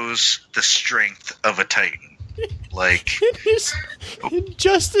shows the strength of a Titan. Like,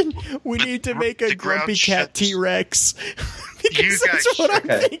 Justin, we need to make a Grumpy Cat T-Rex. You guys, that's what I'm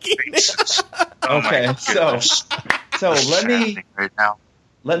thinking. Okay, so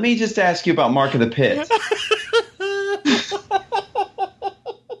let me just ask you about Mark of the Pit.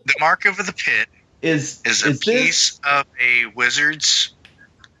 The Mark of the Pit is a piece of a wizard's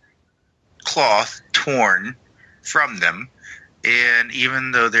cloth torn from them, and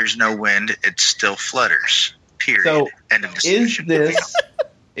even though there's no wind, it still flutters. Period. So, end of discussion.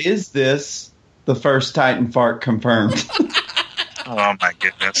 Is this the first Titan fart confirmed? Oh my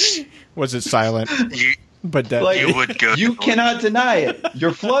goodness! Was it silent? You would go. You cannot deny it.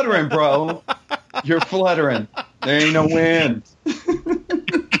 You're fluttering, bro. You're fluttering. There ain't no wind.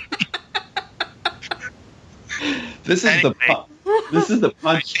 This is the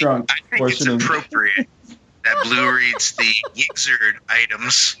punch drunk portion of. I think it's appropriate that Blue reads the wizard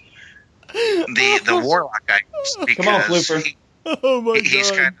items, the warlock items, because come on, Flooper.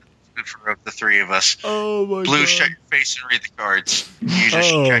 He's kind of the Flooper of the three of us. Oh my Blue, God. shut your face and read the cards. You just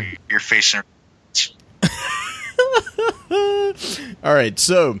shut your face and read All right,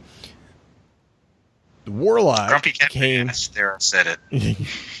 so The Warlock Grumpy cat came. Face. There, I said it.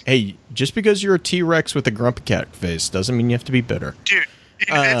 Hey, just because you're a T-Rex with a grumpy cat face doesn't mean you have to be bitter. Dude,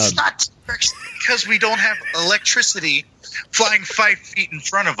 it's not T-Rex because we don't have electricity flying 5 feet in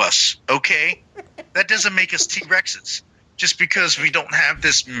front of us, okay? That doesn't make us T-Rexes. Just because we don't have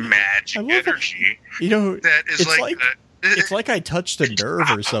this magic energy that is like it's like I touched a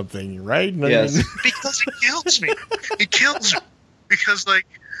nerve or something, right? Yes. Because it kills me. It kills me. Because, like,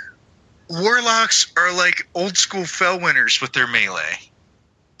 Warlocks are like old school Fellwinners with their melee.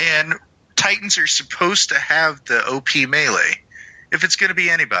 And Titans are supposed to have the OP melee. If it's going to be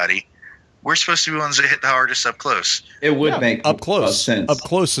anybody, we're supposed to be ones that hit the hardest up close. It would make up close. Sense. Up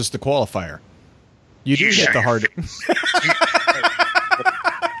close is the qualifier. You do hit the hardest.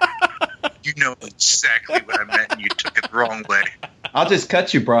 You know exactly what I meant, and you took it the wrong way. I'll just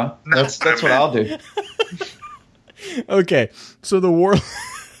cut you, bro. That's what I'll do. Okay, so the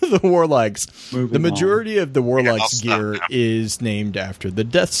Warlocks. The majority of the Warlocks gear is named after the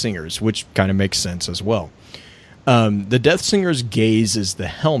Death Singers, which kind of makes sense as well. The Death Singer's gaze is the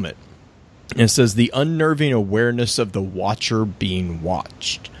helmet. And it says the unnerving awareness of the watcher being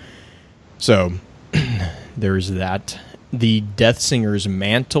watched. So there's that. The Death Singer's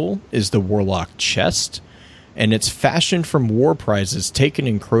mantle is the Warlock chest, and it's fashioned from war prizes taken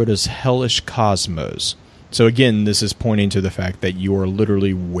in Crota's hellish cosmos. So again, this is pointing to the fact that you are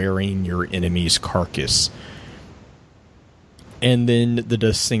literally wearing your enemy's carcass. And then the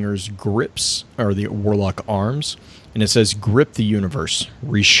Death Singer's grips are the Warlock arms, and it says grip the universe,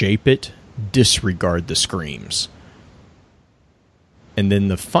 reshape it, disregard the screams. And then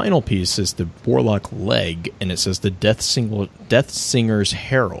the final piece is the Warlock leg, and it says the Death Singer's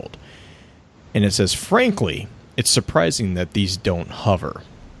herald. And it says, frankly, it's surprising that these don't hover.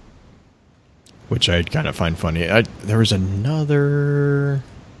 Which I kind of find funny. There was another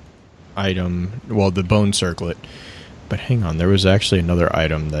item, well, the bone circlet. But hang on, there was actually another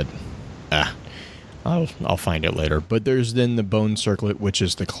item that... I'll find it later. But there's then the bone circlet, which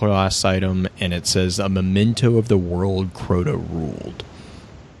is the class item, and it says a memento of the world Crota ruled.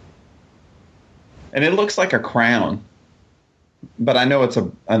 And it looks like a crown, but I know it's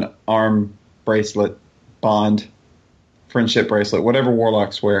an arm bracelet, bond, friendship bracelet, whatever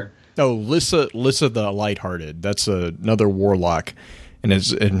Warlocks wear. Oh, Lissa the Lighthearted. That's another Warlock, and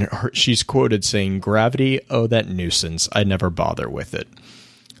she's quoted saying, "Gravity, oh that nuisance! I never bother with it."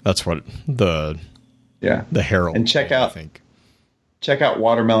 That's what the herald. And check out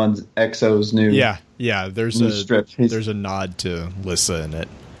Watermelon Exo's new. Yeah. There's new a strip. There's a nod to Lissa in it.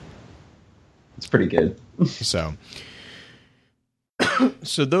 It's pretty good. So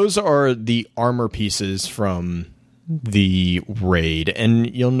those are the armor pieces from the raid,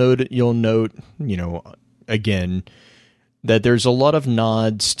 and you'll note, again, that there's a lot of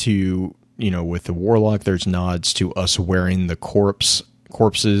nods to, with the Warlock, there's nods to us wearing the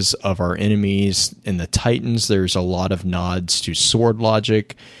corpses of our enemies. In the Titans, there's a lot of nods to sword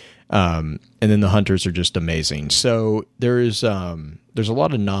logic, and then the Hunters are just amazing. So there's a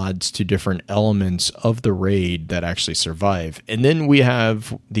lot of nods to different elements of the raid that actually survive. And then we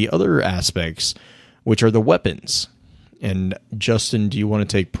have the other aspects, which are the weapons. And Justin, do you want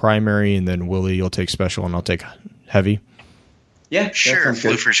to take primary, and then Willie, you'll take special, and I'll take heavy? Yeah, sure.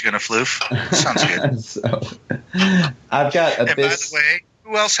 Floofer's going to floof. Sounds good. So, I've got Abyss. And by the way,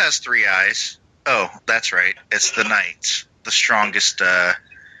 who else has 3 eyes? Oh, that's right. It's the Knights, the strongest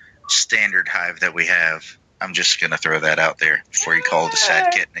standard hive that we have. I'm just going to throw that out there before you call it a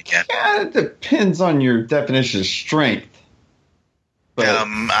sad kitten again. Yeah, it depends on your definition of strength. But,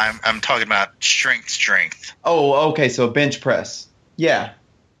 I'm talking about strength. Oh, okay. So a bench press. Yeah.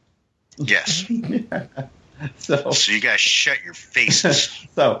 Yes. Yeah. So you guys shut your faces.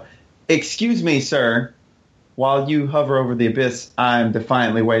 So, excuse me, sir. While you hover over the abyss, I'm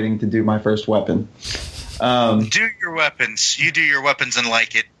defiantly waiting to do my first weapon. Do your weapons. You do your weapons and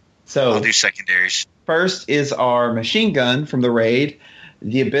like it. So I'll do secondaries. First is our machine gun from the raid,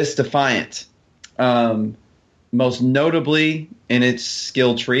 the Abyss Defiant. Most notably in its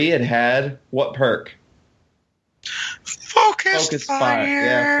skill tree, it had what perk? Focus fire.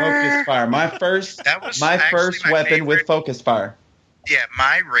 Yeah, focus fire. My first weapon with focus fire. Yeah,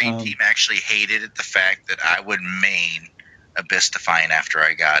 my raid team actually hated the fact that I would main Abyss Defiant after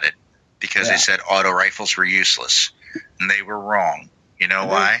I got it because they said auto rifles were useless, and they were wrong. You know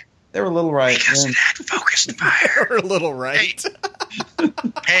why? They were a little right. Because it had focused fire. They were a little right.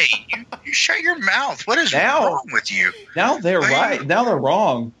 Hey, you shut your mouth. What is wrong with you? Now they're right. Now they're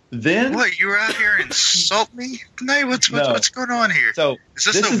wrong. Then what? You were out here and insult me? No, what's going on here? So is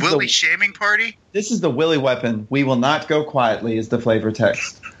this a Willie shaming party? This is the Willie weapon. We will not go quietly is the flavor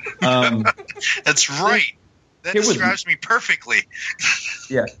text. That's right. That describes me perfectly.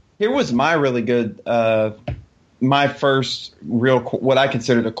 Yeah. Here was my really good, my first real, what I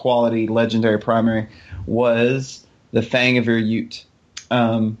considered a quality legendary primary was the Fang of your Ute.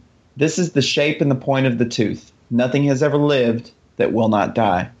 This is the shape and the point of the tooth. Nothing has ever lived that will not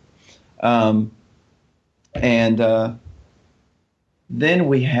die. Then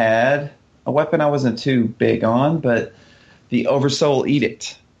we had a weapon I wasn't too big on, but the Oversoul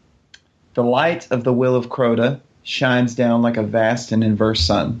Edict. The light of the will of Crota shines down like a vast and inverse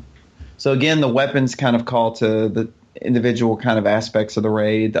sun. So again, the weapons kind of call to the individual kind of aspects of the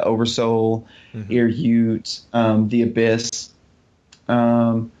raid: the Oversoul, Ear Ute, the Abyss.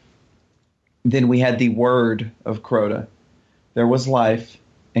 Then we had the word of Crota. There was life,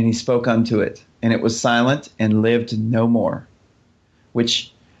 and he spoke unto it, and it was silent and lived no more.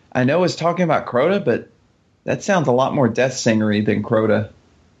 Which I know is talking about Crota, but that sounds a lot more death singery than Crota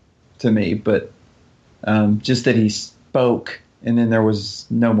to me. But just that he spoke, and then there was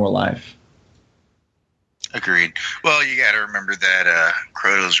no more life. Agreed. Well, you got to remember that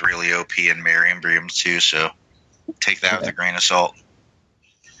Crota's really OP in Miriam too, so take that with a grain of salt.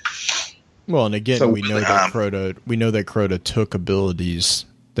 Well, and again, we know that Crota took abilities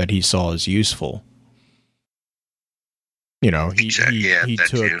that he saw as useful. You know, he took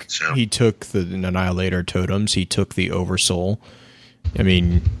the Annihilator totems. He took the Oversoul. I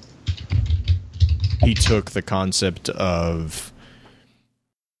mean, he took the concept of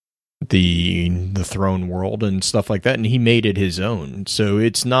the throne world and stuff like that, and he made it his own. So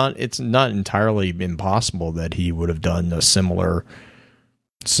it's not entirely impossible that he would have done a similar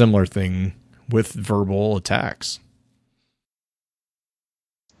thing with verbal attacks.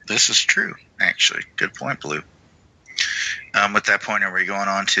 This is true, actually. Good point, Blue. With that point, are we going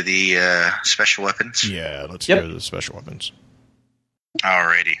on to the special weapons? Yeah, let's go to the special weapons.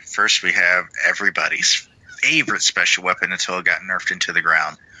 Alrighty. First, we have everybody's favorite special weapon until it got nerfed into the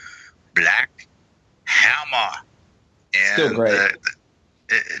ground. Black Hammer. And still great.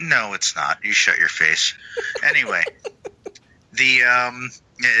 No, it's not. You shut your face. Anyway,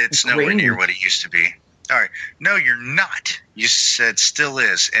 it's nowhere near what it used to be. All right. No, you're not. You said still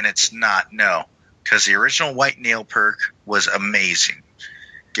is, and it's not. No. Because the original White Nail perk was amazing.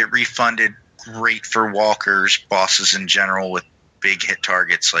 Get refunded, great for walkers, bosses in general with big hit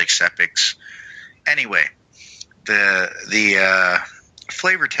targets like Sepix. Anyway, the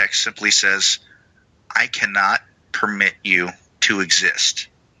flavor text simply says, I cannot permit you to exist.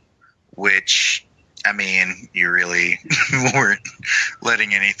 Which, I mean, you really weren't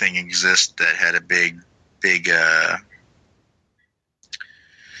letting anything exist that had a big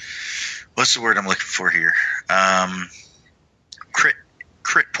what's the word I'm looking for here?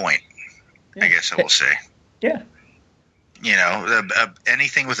 Crit point, I guess I will say. Yeah. You know,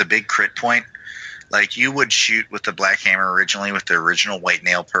 anything with a big crit point, like you would shoot with the Black Hammer originally with the original White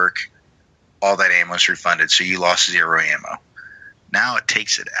Nail perk, all that ammo is refunded, so you lost 0 ammo. Now it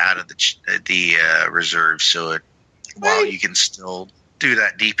takes it out of the reserve, so while you can still do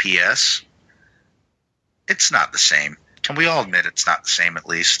that DPS, it's not the same. Can we all admit it's not the same at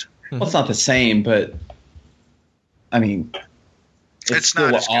least? Well, it's not the same, but I mean, it's still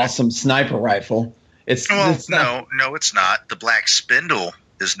an awesome sniper rifle. No, it's not. The Black Spindle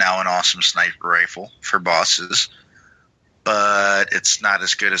is now an awesome sniper rifle for bosses, but it's not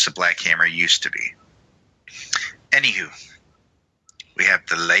as good as the Black Hammer used to be. Anywho, we have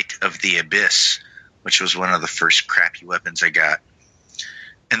the Light of the Abyss, which was one of the first crappy weapons I got.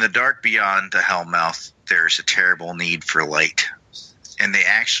 In the Dark Beyond the Hellmouth, there's a terrible need for light. And they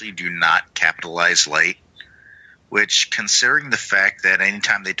actually do not capitalize light, which, considering the fact that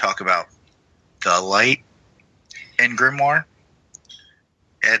anytime they talk about the light in Grimoire,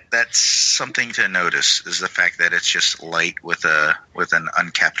 that's something to notice, is the fact that it's just light with an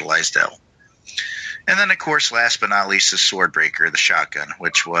uncapitalized L. And then, of course, last but not least, the Swordbreaker, the shotgun,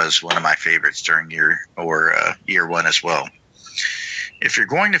 which was one of my favorites during year one as well. If you're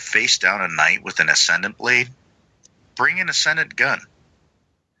going to face down a knight with an Ascendant blade, bring an Ascendant gun.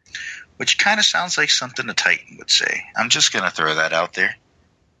 Which kind of sounds like something a Titan would say. I'm just going to throw that out there.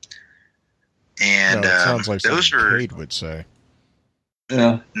 And it sounds like something Cade would say.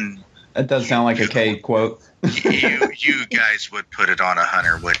 Yeah, that does sound like a Cade quote. you guys would put it on a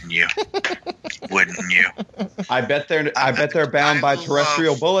hunter, wouldn't you? Wouldn't you? I bet they're bound by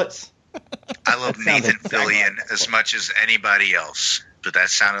terrestrial bullets. I love Nathan Fillion as much as anybody else, but that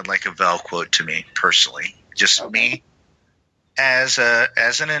sounded like a Vel quote to me personally. Just me. As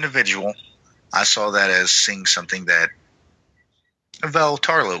an individual, I saw that as seeing something that Vel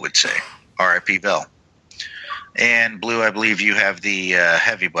Tarlo would say. R.I.P. Vel. And Blue, I believe you have the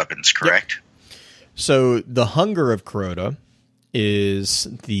heavy weapons, correct? So the hunger of Crota is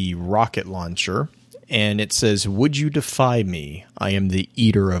the rocket launcher, and it says, "Would you defy me? I am the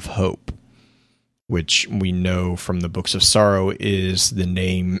Eater of Hope," which we know from the Books of Sorrow is the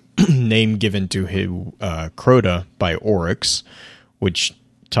name given to Crota by Oryx, which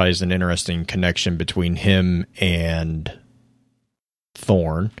ties an interesting connection between him and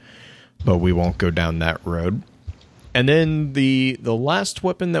Thorn, but we won't go down that road. And then the last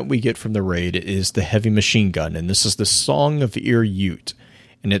weapon that we get from the raid is the heavy machine gun, and this is the Song of Ir Yût,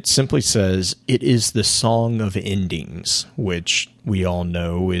 and it simply says, "It is the Song of Endings," which we all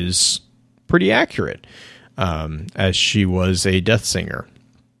know is pretty accurate, as she was a death singer.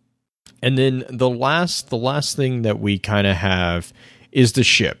 And then the last thing that we kind of have is the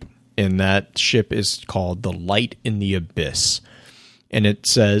ship, and that ship is called the Light in the Abyss, and it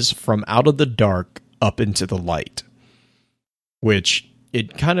says, "From out of the dark up into the light," which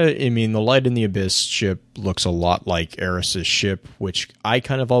it kind of, I mean, the Light in the Abyss ship looks a lot like Eris's ship, which I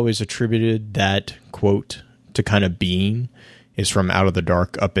kind of always attributed that quote to kind of being, is from out of the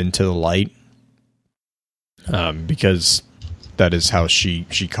dark up into the light, because that is how she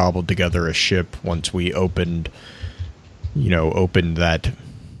cobbled together a ship once we opened that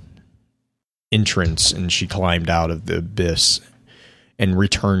entrance and she climbed out of the abyss and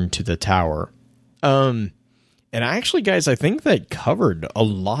returned to the tower. And actually, guys, I think that covered a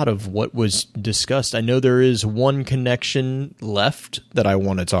lot of what was discussed. I know there is one connection left that I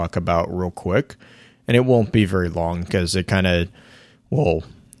want to talk about real quick, and it won't be very long because it kind of,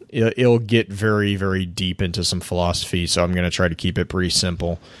 it'll get very, very deep into some philosophy, so I'm going to try to keep it pretty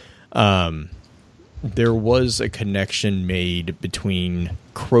simple. There was a connection made between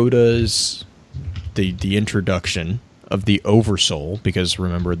Crota's, the introduction of the Oversoul, because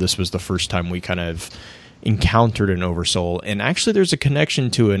remember, this was the first time we kind of encountered an Oversoul, and actually there's a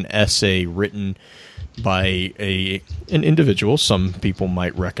connection to an essay written by an individual, some people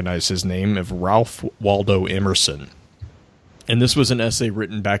might recognize his name, of Ralph Waldo Emerson. And this was an essay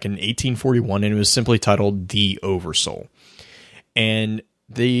written back in 1841, and it was simply titled The Oversoul. And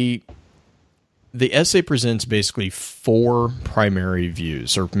the essay presents basically four primary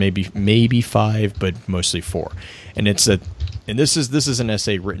views, or maybe five, but mostly four. And it's that, and this is an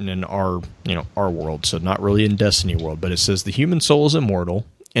essay written in our world, so not really in Destiny world, but it says the human soul is immortal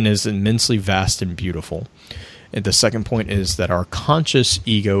and is immensely vast and beautiful. And the second point is that our conscious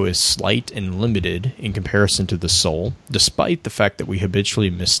ego is slight and limited in comparison to the soul, despite the fact that we habitually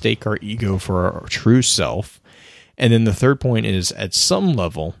mistake our ego for our true self. And then the third point is, at some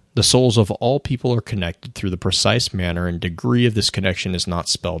level, the souls of all people are connected through the precise manner and degree of this connection is not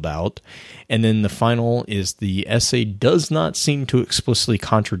spelled out. And then the final is, the essay does not seem to explicitly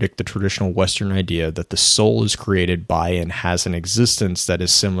contradict the traditional Western idea that the soul is created by and has an existence that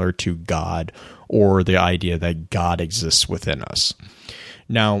is similar to God, or the idea that God exists within us.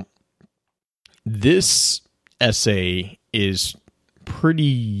 Now, this essay is pretty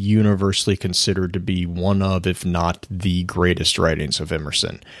universally considered to be one of, if not the greatest writings of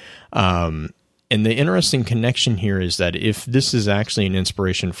Emerson. And the interesting connection here is that if this is actually an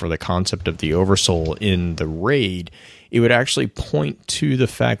inspiration for the concept of the Oversoul in the raid, it would actually point to the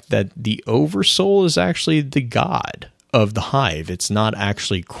fact that the Oversoul is actually the god of the hive. It's not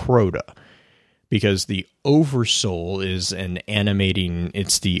actually Crota, because the Oversoul is an animating,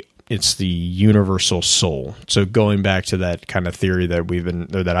 it's the universal soul. So going back to that kind of theory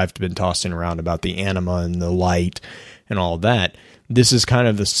that I've been tossing around about the anima and the light and all that, this is kind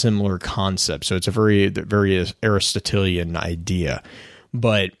of the similar concept. So it's a very, very Aristotelian idea.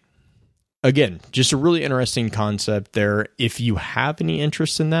 But again, just a really interesting concept there. If you have any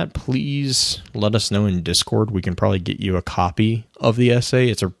interest in that, please let us know in Discord. We can probably get you a copy of the essay.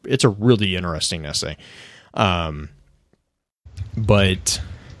 It's a really interesting essay. But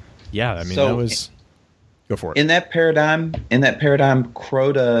yeah, I mean, so, that was, go for it. In that paradigm,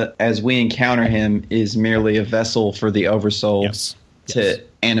 Crota, as we encounter him, is merely a vessel for the Oversoul to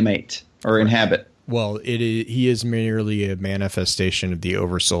animate or inhabit. Well, he is merely a manifestation of the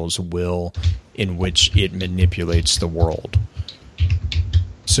Oversoul's will, in which it manipulates the world.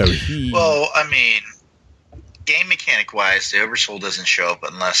 So well, I mean, game mechanic wise, the Oversoul doesn't show up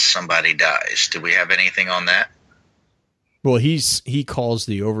unless somebody dies. Do we have anything on that? Well, he calls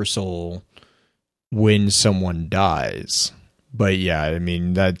the Oversoul when someone dies. But yeah, I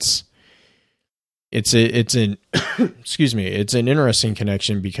mean, it's an excuse me, it's an interesting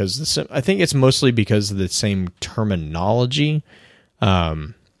connection because I think it's mostly because of the same terminology,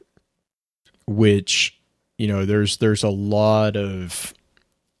 which, there's a lot of,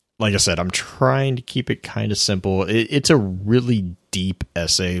 like I said, I'm trying to keep it kind of simple. It's a really deep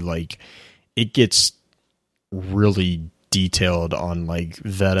essay. Like, it gets really detailed on like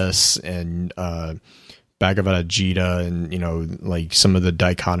Vedas and Bhagavad Gita, and like some of the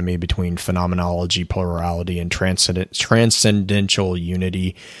dichotomy between phenomenology, plurality, and transcendental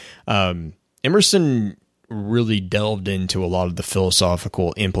unity. Emerson really delved into a lot of the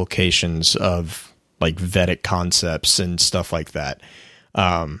philosophical implications of like Vedic concepts and stuff like that.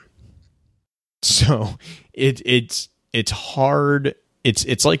 So it's hard.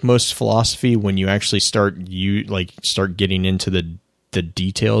 It's like most philosophy, when you actually start getting into the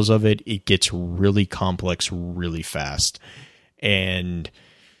details of it, it gets really complex really fast. And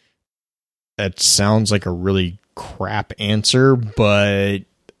that sounds like a really crap answer, but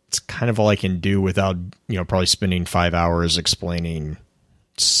it's kind of all I can do without, probably spending 5 hours explaining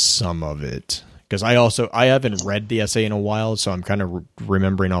some of it. Because I haven't read the essay in a while, so I'm kind of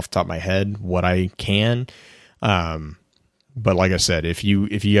remembering off the top of my head what I can. But like I said, if you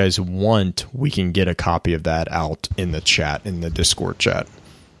guys want, we can get a copy of that out in the chat, in the Discord chat.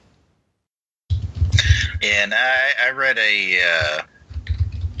 And I read a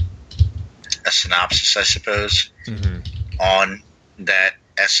synopsis, I suppose, on that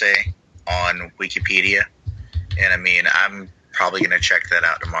essay on Wikipedia. And I mean, I'm probably going to check that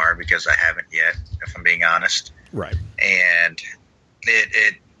out tomorrow because I haven't yet, if I'm being honest. Right. And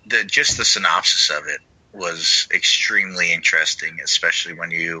just the synopsis of it was extremely interesting, especially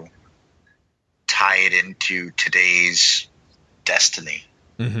when you tie it into today's destiny.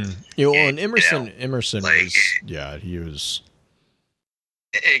 Mm-hmm. And Emerson was, he was.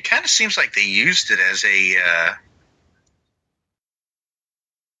 It kind of seems like they used it as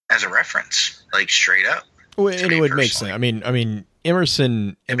a reference, like straight up. Well, and it would make sense. I mean,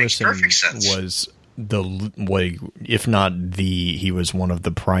 Emerson was if not he was one of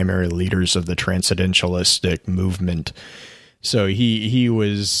the primary leaders of the transcendentalistic movement. So he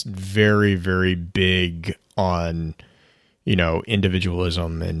was very, very big on,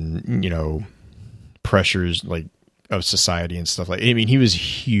 individualism and, pressures like of society and stuff like, I mean, he was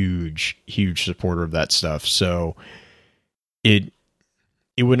huge supporter of that stuff. So it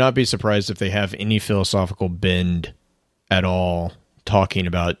would not be surprised if they have any philosophical bend at all talking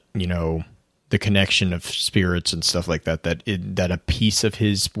about, the connection of spirits and stuff like that, that a piece of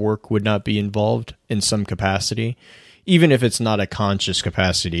his work would not be involved in some capacity, even if it's not a conscious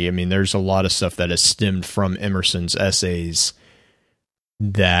capacity. I mean, there's a lot of stuff that has stemmed from Emerson's essays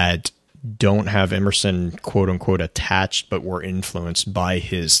that don't have Emerson, quote unquote, attached, but were influenced by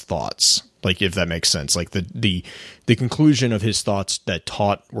his thoughts. Like, if that makes sense, like the conclusion of his thoughts that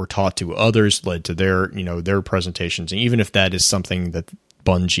were taught to others led to their presentations. And even if that is something that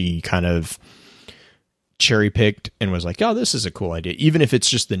Bunge kind of cherry picked and was like, oh, this is a cool idea. Even if it's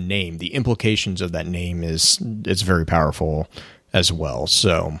just the name, the implications of that name it's very powerful as well.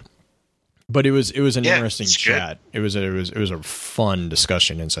 So, but it was an interesting chat. It was a fun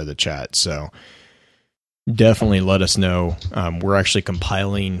discussion inside the chat. So definitely let us know. We're actually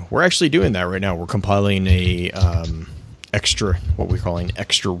doing that right now. We're compiling a what we're calling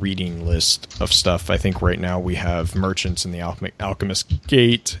extra reading list of stuff. I think right now we have Merchants in the Alchemist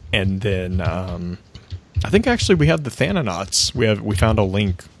Gate, and then I think actually we have the Thanonauts. We found a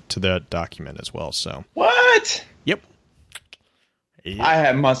link to that document as well. So what? Yep.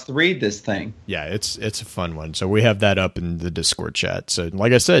 I must read this thing. Yeah, it's a fun one. So we have that up in the Discord chat. So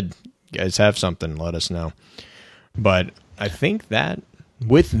like I said, you guys have something, let us know. But I think that's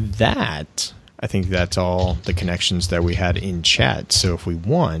all the connections that we had in chat. So if we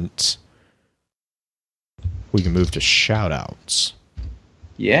want, we can move to shout outs.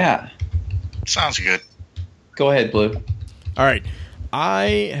 Yeah. Sounds good. Go ahead, Blue. All right.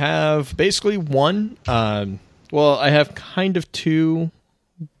 I have basically one. I have kind of two,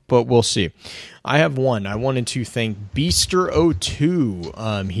 but we'll see. I have one. I wanted to thank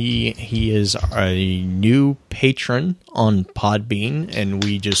Beaster02. He is a new patron on Podbean, and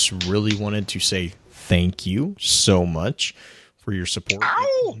we just really wanted to say thank you so much for your support.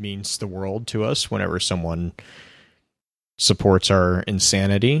 Ow! It means the world to us whenever someone supports our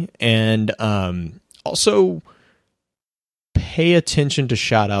insanity. And also pay attention to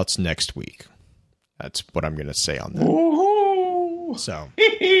shout-outs next week. That's what I'm going to say on that. Ooh. So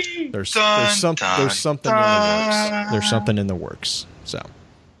there's something in the works. There's something in the works. So,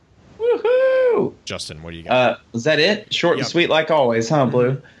 woohoo! Justin, what do you got? Is that it? Short and sweet like always, huh,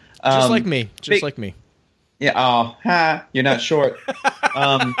 Blue? Just like me. Like me. Yeah. Oh, you're not short.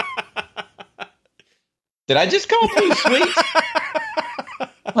 Did I just call Blue sweet?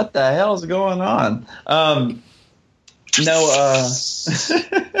 What the hell's going on?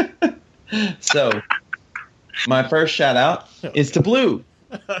 So my first shout out is to Blue.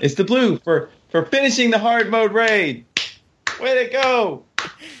 It's the blue for finishing the hard mode raid. Way to go!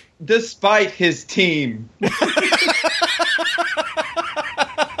 Despite his team.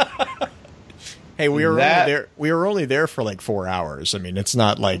 Hey, we were only there for like 4 hours. I mean, it's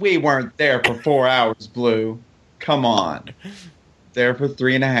not like we weren't there for 4 hours, Blue. Come on. There for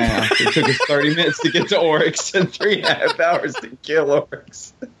 3.5. It took us 30 minutes to get to Oryx and 3.5 hours to kill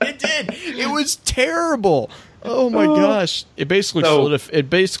Oryx. It did. It was terrible. Oh my gosh! It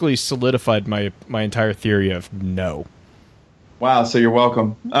basically solidified my entire theory of no. Wow. So you're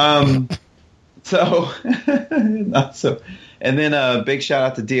welcome. Not so. And then a big shout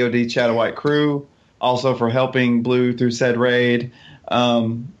out to DoD Chatawhite crew, also for helping Blue through said raid.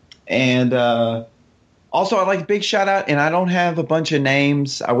 Also, I'd like a big shout out, and I don't have a bunch of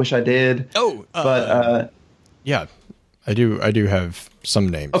names. I wish I did. Yeah, I do have some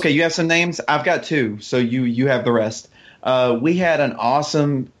names. Okay, you have some names? I've got 2, so you have the rest. We had an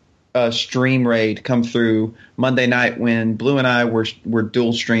awesome stream raid come through Monday night when Blue and I were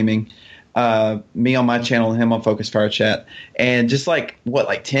dual streaming. Me on my channel and him on Focus Fire Chat. And just like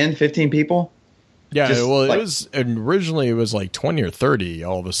 10, 15 people? Yeah, it was originally it was like 20 or 30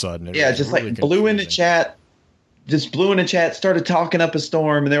 all of a sudden. Just really Blue in the chat. Just Blue in the chat started talking up a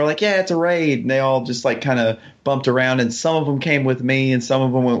storm, and they were like, yeah, it's a raid. And they all just like kind of bumped around, and some of them came with me and some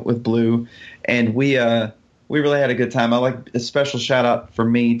of them went with Blue. And we really had a good time. I like a special shout out for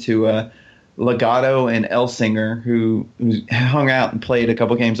me to Legato and Elsinger, who hung out and played a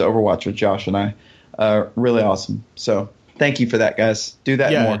couple games of Overwatch with Josh and I. Really awesome. So thank you for that, guys. Do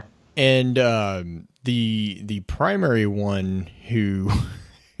that more. And the primary one who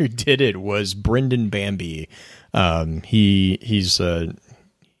did it was Brendan Bambi. He's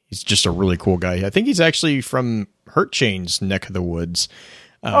just a really cool guy. I think he's actually from Hurt Chain's neck of the woods.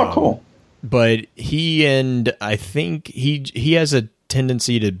 Oh, cool. But I think he has a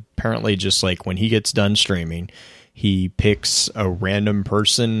tendency to apparently just like when he gets done streaming, he picks a random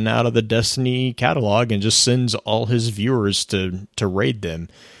person out of the Destiny catalog and just sends all his viewers to raid them.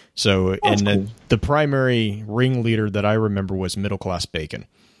 So, the primary ringleader that I remember was Middle Class Bacon.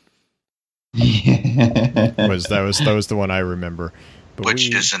 That was the one I remember. But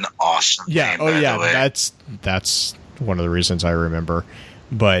which is an awesome name, by the way. That's one of the reasons I remember.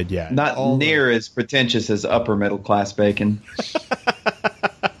 But yeah, not near as pretentious as upper middle class Bacon.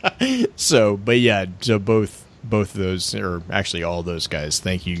 So both of those, or actually all those guys,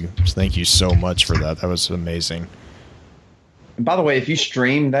 thank you so much for that. That was amazing. And by the way, if you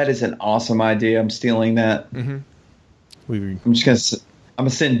stream, that is an awesome idea. I'm stealing that. Mm-hmm. I'm gonna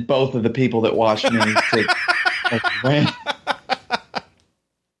send both of the people that watch me to.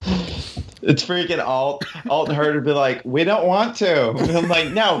 It's freaking Alt and her to be like, we don't want to. And I'm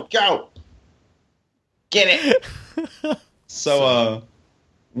like, no, go. Get it. So,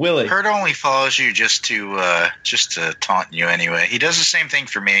 Willie. Hurt only follows you just to taunt you anyway. He does the same thing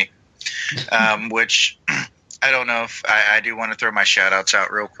for me, which I don't know if I do want to throw my shout outs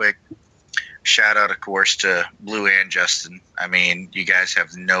out real quick. Shout out, of course, to Blue and Justin. I mean, you guys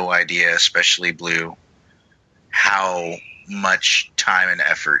have no idea, especially Blue, how much time and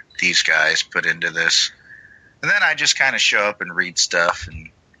effort these guys put into this. And then I just kind of show up and read stuff and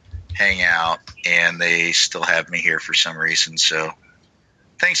hang out, and they still have me here for some reason. So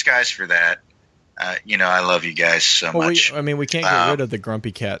thanks, guys, for that. I love you guys so much. We can't get rid of the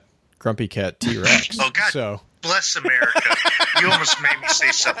Grumpy Cat T-Rex. Oh, God. So. Bless America. You almost made me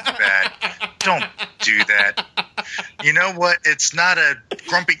say something bad. Don't do that. You know what? It's not a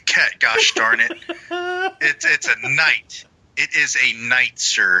grumpy cat, gosh darn it. It's a knight. It is a knight,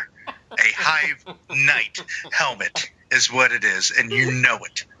 sir. A Hive knight helmet is what it is, and you know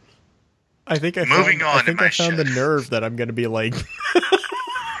it. I think I found the nerve that I'm going to be like.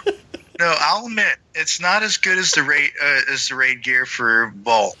 No, I'll admit it's not as good as the raid gear for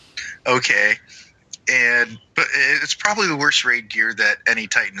Vault. Okay. But it's probably the worst raid gear that any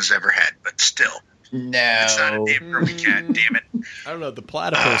Titan has ever had, but still. No. It's not a damn grumpy cat, damn it. I don't know, the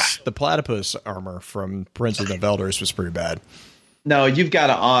platypus armor from Prince of the Velders was pretty bad. No, you've got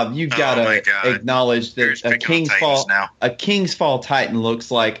to acknowledge that a King's Fall Titan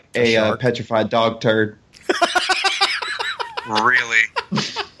looks like a petrified dog turd. Really?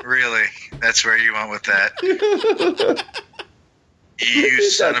 Really? That's where you went with that? You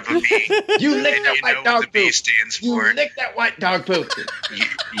son of a bee. You lick that white dog poop. The B stands for. You lick that white dog poop.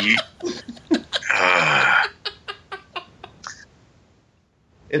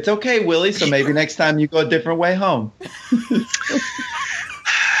 It's okay, Willie, so maybe next time you go a different way home.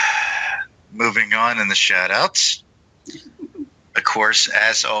 Moving on in the shout-outs. Of course,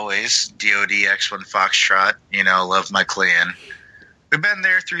 as always, DOD X1 Foxtrot, love my clan. we've been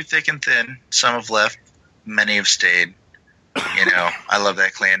there through thick and thin. Some have left, many have stayed. You know, I love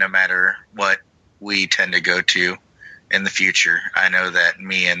that clan no matter what we tend to go to in the future. I know that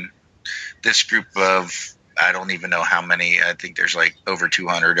me and this group of, I don't even know how many, I think there's like over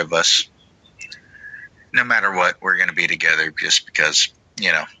 200 of us. No matter what, we're going to be together just because,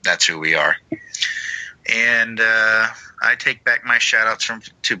 you know, that's who we are. And I take back my shout-outs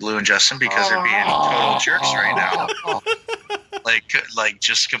to Blue and Justin because they're being total jerks right now. Like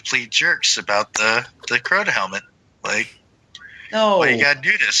just complete jerks about the Crota helmet. Like, no, why you gotta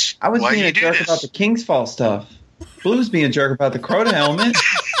do this? I was why being a jerk about the King's Fall stuff. Blue's being a jerk about the Crota helmet.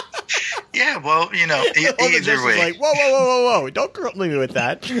 Yeah, well, you know, either way. Like, whoa! Don't corrupt me with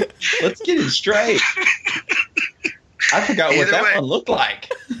that. Let's get it straight. I forgot what that one looked like.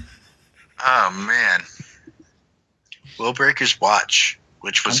 Oh man, Willbreaker's watch,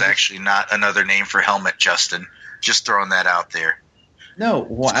 which was actually not another name for helmet, Justin. Just throwing that out there. No,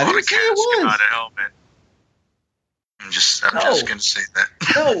 well, I didn't say it was. Not a helmet. I'm just going to say that.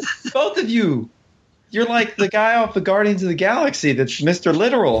 No, both of you. You're like the guy off of Guardians of the Galaxy that's Mr.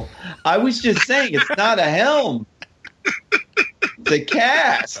 Literal. I was just saying it's not a helm. It's a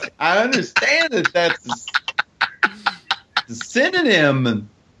cast. I understand that that's a synonym.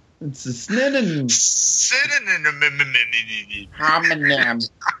 It's a synonym.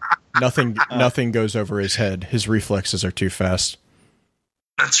 Nothing goes over his head. His reflexes are too fast.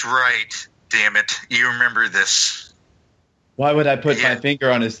 That's right. Damn it. You remember this. Why would I put my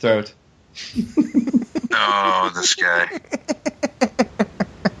finger on his throat? Oh, this guy.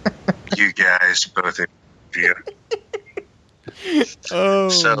 You guys, both of you. Oh,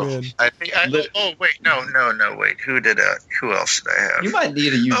 so, man. Wait. Who else did I have? You might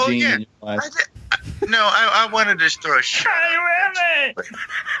need a Eugene in your life. I wanted to throw a shot.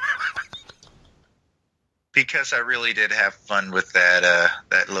 Because I really did have fun with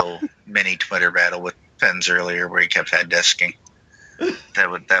that little mini Twitter battle with Pens earlier where he kept head desking.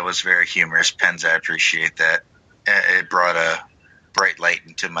 That was very humorous. Pens, I appreciate that. It brought a bright light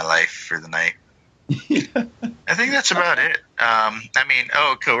into my life for the night. I think that's about it.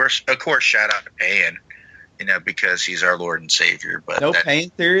 Of course, shout out to Payan, because he's our Lord and Savior. But no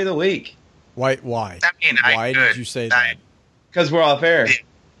Payan theory of the week. Why? Why did you say that? Because we're off air.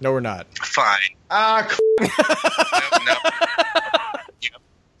 No, we're not. Fine. No.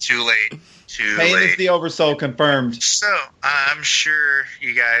 Too late. Payan is the oversoul confirmed. So, I'm sure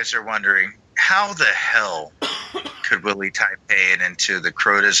you guys are wondering, how the hell could Willie tie Payan into the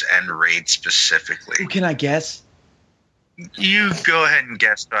Crota's End raid specifically? Can I guess? You go ahead and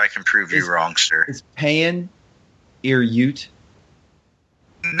guess so I can prove you wrong, sir. Is Payan Ute?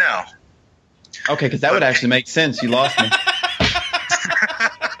 No. Okay, because that would actually make sense. You lost me.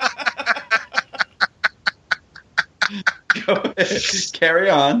 Go ahead. Carry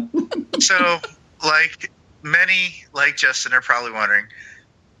on. So, many, like Justin, are probably wondering,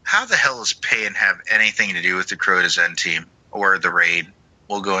 how the hell does Payan have anything to do with the Crota's End team or the raid?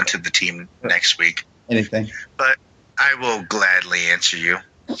 We'll go into the team next week. Anything. But I will gladly answer you.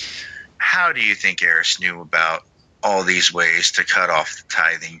 How do you think Eris knew about all these ways to cut off the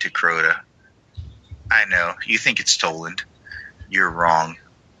tithing to Crota? I know, you think it's Toland. You're wrong.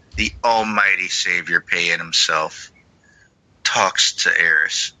 The almighty savior Payan himself talks to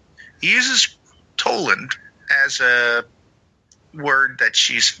Eris. He uses Toland as a word that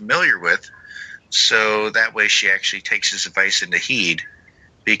she's familiar with, so that way she actually takes his advice into heed,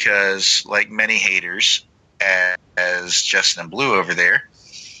 because like many haters, as Justin and Blue over there,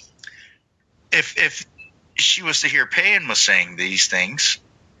 if she was to hear Payan was saying these things,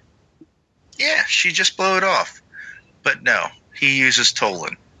 yeah, she'd just blow it off. But no, he uses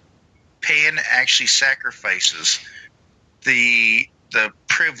Toland. Payan actually sacrifices the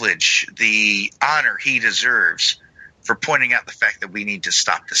privilege, the honor he deserves for pointing out the fact that we need to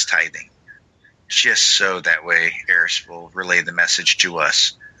stop this tithing, just so that way Eris will relay the message to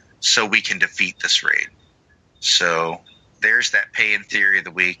us so we can defeat this raid. So there's that Payan theory of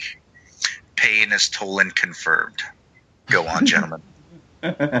the week. Payan is Toland confirmed. Go on, gentlemen.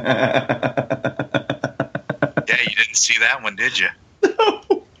 Yeah, you didn't see that one, did you?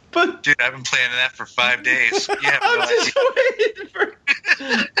 No, but dude, I've been planning that for 5 days. Yeah,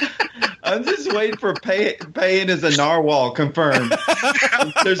 I'm just waiting for Payan as a narwhal confirmed.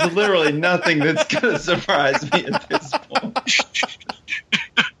 There's literally nothing that's going to surprise me at this point.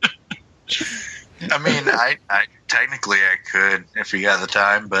 I mean, I technically I could if we got the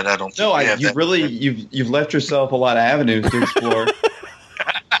time, but I don't. No, you've left yourself a lot of avenues to explore.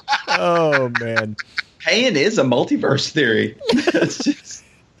 Oh man, Payan is a multiverse theory. It's just,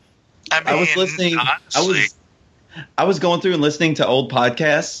 I mean, I was listening. Honestly, I was going through and listening to old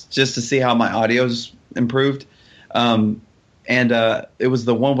podcasts just to see how my audio's improved. And it was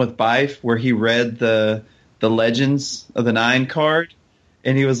the one with Bife where he read the Legends of the Nine card,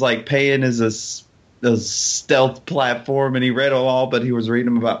 and he was like, Payan is a stealth platform, and he read them all, but he was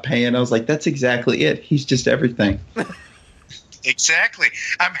reading them about Payan. I was like, that's exactly it. He's just everything. Exactly.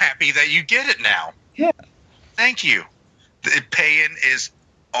 I'm happy that you get it now. Yeah. Thank you. Payan is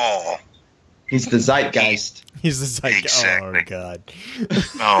all. He's the zeitgeist. He's the zeitgeist. Exactly. Oh, God.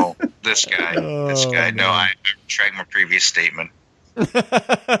 Oh, this guy. This guy. No, I retract my previous statement.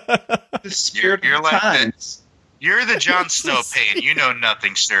 The spirit You're of like times. You're the Jon Snow, Payan. You know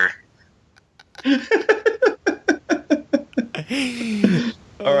nothing, sir.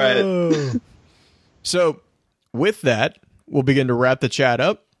 All right. So, with that, we'll begin to wrap the chat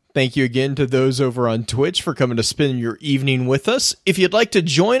up. Thank you again to those over on Twitch for coming to spend your evening with us. If you'd like to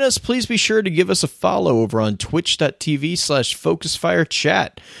join us, please be sure to give us a follow over on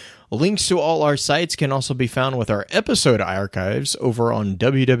twitch.tv/FocusFireChat. Links to all our sites can also be found with our episode archives over on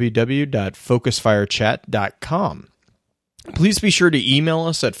www.focusfirechat.com. Please be sure to email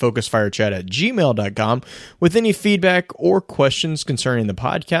us at focusfirechat@gmail.com with any feedback or questions concerning the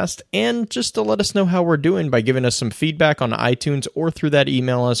podcast, and just to let us know how we're doing by giving us some feedback on iTunes or through that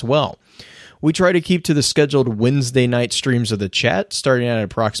email as well. We try to keep to the scheduled Wednesday night streams of the chat, starting at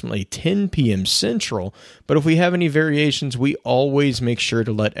approximately 10 p.m. Central, but if we have any variations, we always make sure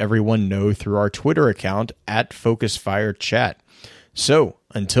to let everyone know through our Twitter account at FocusFireChat. So,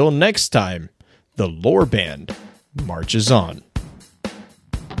 until next time, the Lore Band marches on.